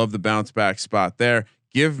 Love the bounce back spot there.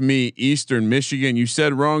 Give me Eastern Michigan. You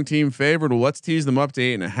said wrong team favored. Well, let's tease them up to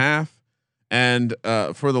 8.5. And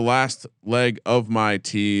for the last leg of my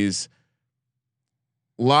tease,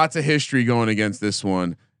 lots of history going against this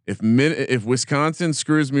one. If Wisconsin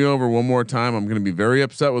screws me over one more time, I'm going to be very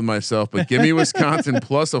upset with myself. But give me Wisconsin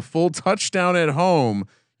plus a full touchdown at home.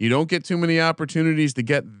 You don't get too many opportunities to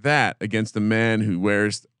get that against a man who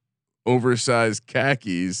wears oversized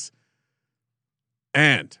khakis.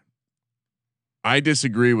 And I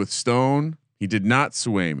disagree with Stone. He did not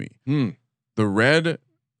sway me. The red,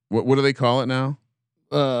 what do they call it now?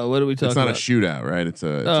 What are we talking about? It's not a shootout, right? It's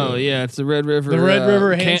a the Red River. The Red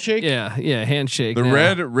River handshake. Handshake. The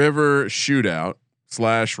Red River shootout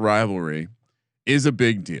 / rivalry is a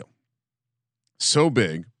big deal. So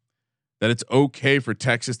big that it's okay for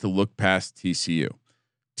Texas to look past TCU.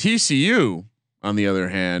 TCU, on the other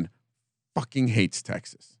hand, fucking hates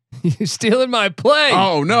Texas. You're stealing my play.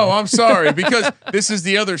 Oh no, I'm sorry, because this is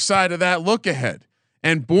the other side of that look ahead.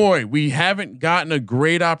 And boy, we haven't gotten a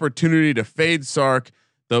great opportunity to fade Sark.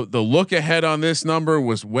 The look ahead on this number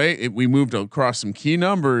was we moved across some key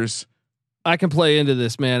numbers. I can play into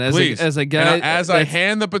this, man. As a guy, I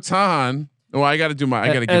hand the baton. Oh, I got to do my. I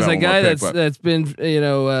got to give as a guy pick, that's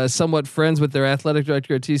been somewhat friends with their athletic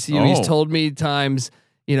director at TCU. He's told me times,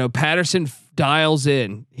 Patterson dials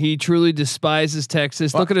in. He truly despises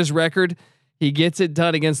Texas. Look at his record. He gets it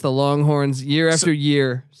done against the Longhorns year after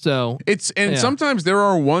year. So sometimes there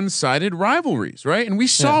are one-sided rivalries, right? And we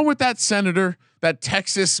saw with that senator, that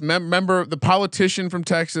Texas member, the politician from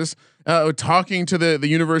Texas, talking to the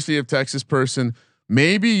University of Texas person.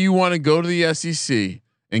 Maybe you want to go to the SEC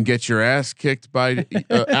and get your ass kicked by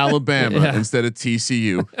Alabama instead of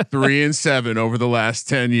TCU. 3-7 over the last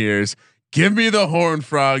 10 years. Give me the Horned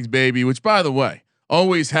Frogs, baby. Which, by the way,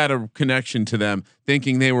 always had a connection to them,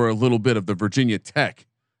 thinking they were a little bit of the Virginia Tech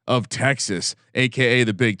of Texas, aka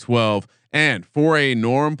the Big 12. And for a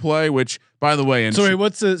norm play, which, by the way, sorry,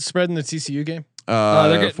 what's the spread in the TCU game?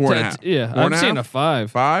 4.5. Yeah, I'm seeing a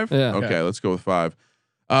 5. 5? Yeah. Okay, let's go with 5.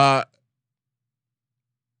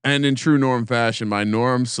 And in true Norm fashion, my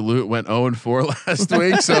Norm salute went 0-4 last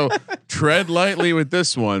week. So tread lightly with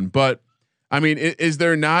this one. But I mean, is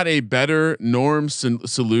there not a better Norm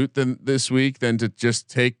salute than this week than to just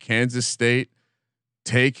take Kansas State,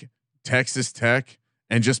 take Texas Tech,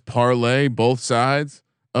 and just parlay both sides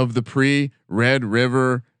of the pre-Red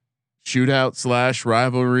River shootout /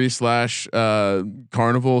 rivalry /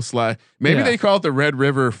 carnival / maybe they call it the Red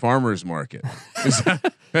River Farmers Market.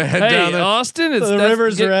 Hey, Austin, it's the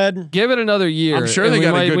river's red. Give it another year. I'm sure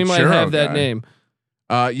we might have that name.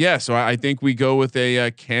 So I think we go with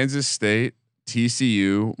a Kansas State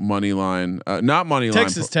TCU money line, not money line.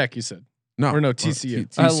 Texas Tech, you said. No, or no TCU.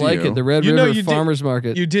 TCU. I like it. The Red River Farmers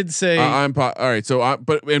Market. You did say all right. So,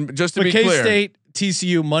 and just to be clear, K-State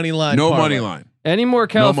TCU money line. No parlay. money line. Any more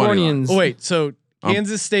Californians? Oh wait, so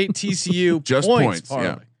Kansas State TCU just points. Parlay.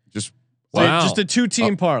 Yeah, just just a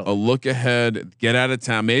 2-team parlay. A look ahead, get out of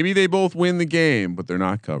town. Maybe they both win the game, but they're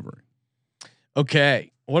not covering.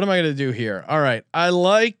 Okay, what am I going to do here? All right, I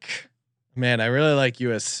really like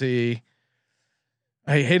USC.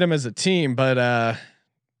 I hate them as a team, but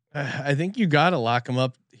I think you got to lock them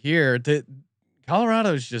up here.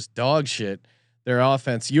 Colorado is just dog shit. Their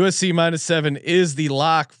offense. USC -7 is the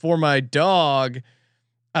lock for my dog.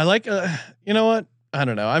 I like. You know what? I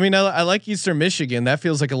don't know. I mean, I like Eastern Michigan. That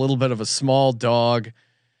feels like a little bit of a small dog.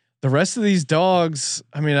 The rest of these dogs.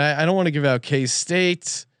 I mean, I don't want to give out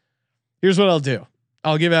K-State. Here's what I'll do.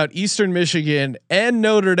 I'll give out Eastern Michigan and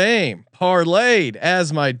Notre Dame parlayed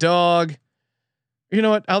as my dog. You know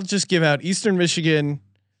what? I'll just give out Eastern Michigan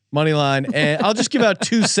money line, and I'll just give out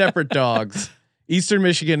 2 separate dogs. Eastern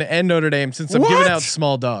Michigan and Notre Dame, since I'm giving out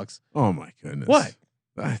small dogs. Oh my goodness! What?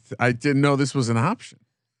 I didn't know this was an option.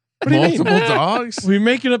 What Multiple dogs. We're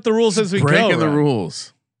making up the rules as we go. Breaking the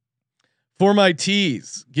rules. For my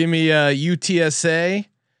T's, give me UTSA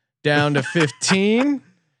down to 15.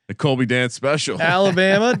 The Colby Dance special.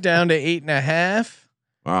 Alabama down to 8.5.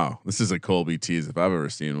 Wow, this is a Colby tease if I've ever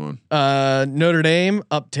seen one. Notre Dame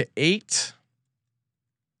up to 8.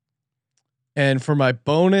 And for my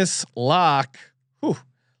bonus lock.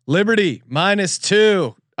 Liberty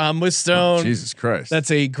 -2. I'm with Stone. Oh, Jesus Christ.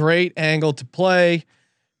 That's a great angle to play.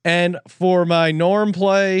 And for my norm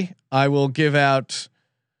play, I will give out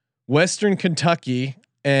Western Kentucky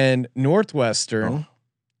and Northwestern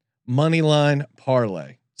money line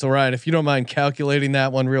parlay. So Ryan, if you don't mind calculating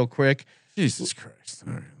that one real quick. Jesus Christ.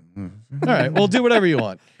 All right. We'll do whatever you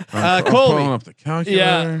want. Colby. Pulling up the calculator.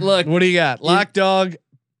 Yeah. Look, what do you got? Lock dog.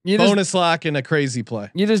 You bonus lock and a crazy play.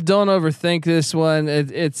 You just don't overthink this one.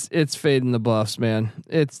 It's fading the buffs, man.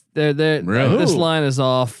 It's they're really? This line is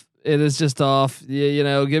off. It is just off. You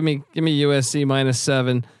know, give me USC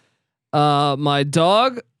 -7. My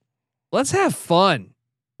dog. Let's have fun.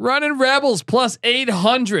 Running Rebels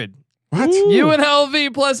 +800. What? UNLV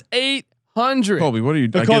 +800. Colby, what are you?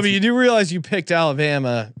 But Colby, you do realize you picked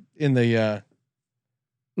Alabama in the.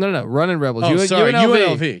 No. Running Rebels. Oh, sorry,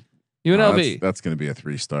 UNLV. UNLV. That's going to be a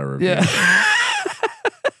 3-star review. Yeah.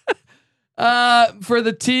 For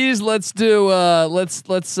the T's, let's do. Let's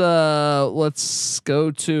go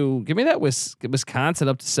to. Give me that Wisconsin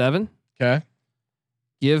up to 7. Okay.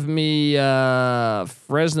 Give me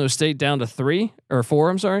Fresno State down to 3 or 4.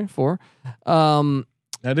 I'm sorry, 4.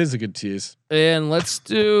 That is a good tease. And let's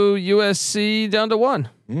do USC down to 1.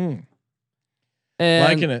 And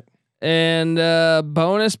liking it. And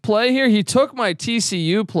bonus play here. He took my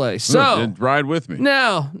TCU play. So ride with me.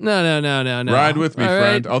 No. Ride with me,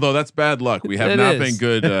 friend. Right. Although that's bad luck. We have not been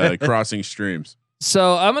good crossing streams.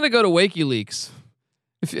 So I'm gonna go to WikiLeaks.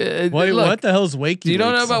 Wait, what the hell is WikiLeaks? Do you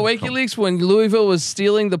don't know about WikiLeaks when Louisville was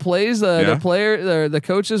stealing the plays? The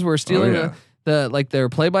coaches were stealing their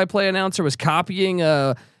play-by-play announcer was copying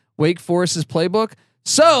Wake Forest's playbook.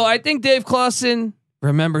 So I think Dave Clawson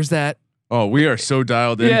remembers that. Oh, we are so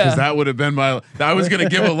dialed in because that would have been I was going to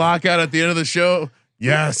give a lockout at the end of the show.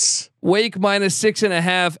 Yes. Wake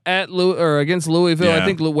 -6.5 at against Louisville. Yeah. I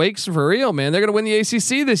think Wake's for real, man. They're gonna win the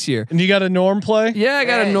ACC this year. And you got a Norm play? Yeah, I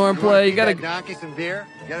got a Norm play. You got to donkey some beer.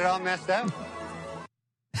 Get it all messed up.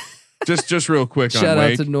 Just real quick shout on out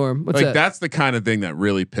Wake. to Norm. What's Like that? that's the kind of thing that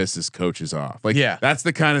really pisses coaches off. Like Yeah. that's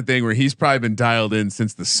the kind of thing where he's probably been dialed in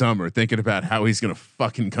since the summer, thinking about how he's gonna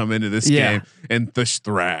fucking come into this game and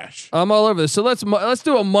thrash. I'm all over this. So let's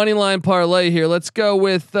do a money line parlay here. Let's go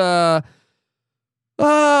with where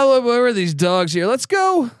are these dogs here? Let's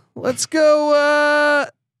go.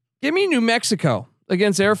 Give me New Mexico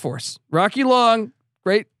against Air Force. Rocky Long,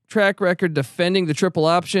 great track record defending the triple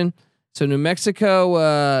option. So New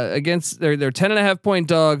Mexico against they're 10.5 point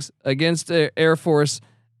dogs against Air Force,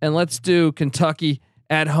 and let's do Kentucky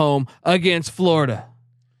at home against Florida.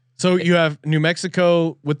 So you have New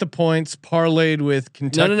Mexico with the points parlayed with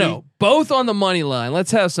Kentucky. No. Both on the money line.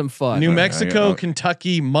 Let's have some fun. New Mexico,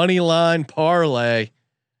 Kentucky money line parlay.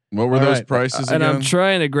 What were those prices and again? I'm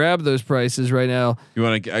trying to grab those prices right now. You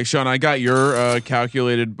want to, Sean? I got your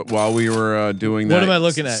calculated while we were doing that. What am I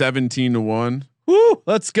looking at? 17-1. Woo!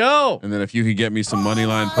 Let's go. And then if you could get me some money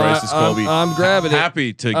line prices, Colby, I'm grabbing it.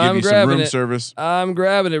 Happy to give you some room service. I'm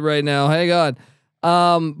grabbing it right now. Hang on.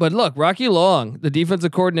 But look, Rocky Long, the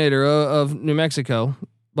defensive coordinator of New Mexico.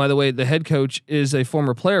 By the way, the head coach is a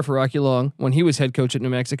former player for Rocky Long when he was head coach at New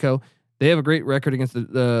Mexico. They have a great record against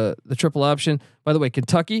the triple option. By the way,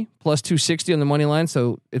 Kentucky +260 on the money line,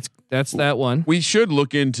 so that's that one. We should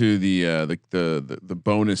look into the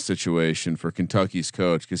bonus situation for Kentucky's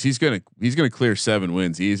coach because he's gonna clear 7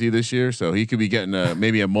 wins easy this year, so he could be getting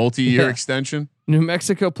maybe a multi-year extension. New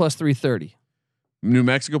Mexico +330. New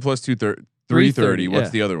Mexico +330.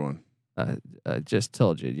 What's the other one? I just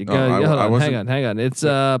told you. You got. Hold on. Hang on. It's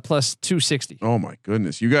 +260. Oh my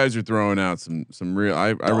goodness, you guys are throwing out some real.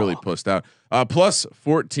 I really pussed out.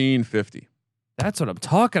 +1450. That's what I'm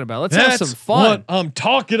talking about. Let's have some fun. What I'm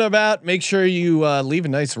talking about. Make sure you leave a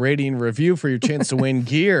nice rating and review for your chance to win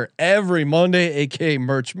gear every Monday, aka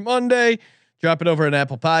Merch Monday. Drop it over an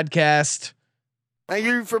Apple Podcast. Thank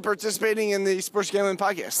you for participating in the Sports Gambling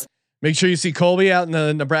Podcast. Make sure you see Colby out in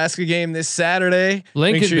the Nebraska game this Saturday.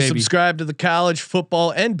 Lincoln, Make sure you baby. subscribe to the college football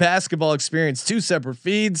and basketball experience, 2 separate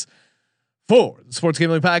feeds. For the Sports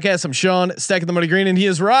Gambling Podcast, I'm Sean, stacking the money green, and he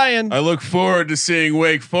is Ryan. I look forward to seeing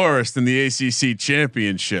Wake Forest in the ACC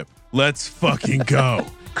championship. Let's fucking go.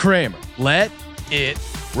 Kramer, let it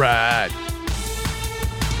ride.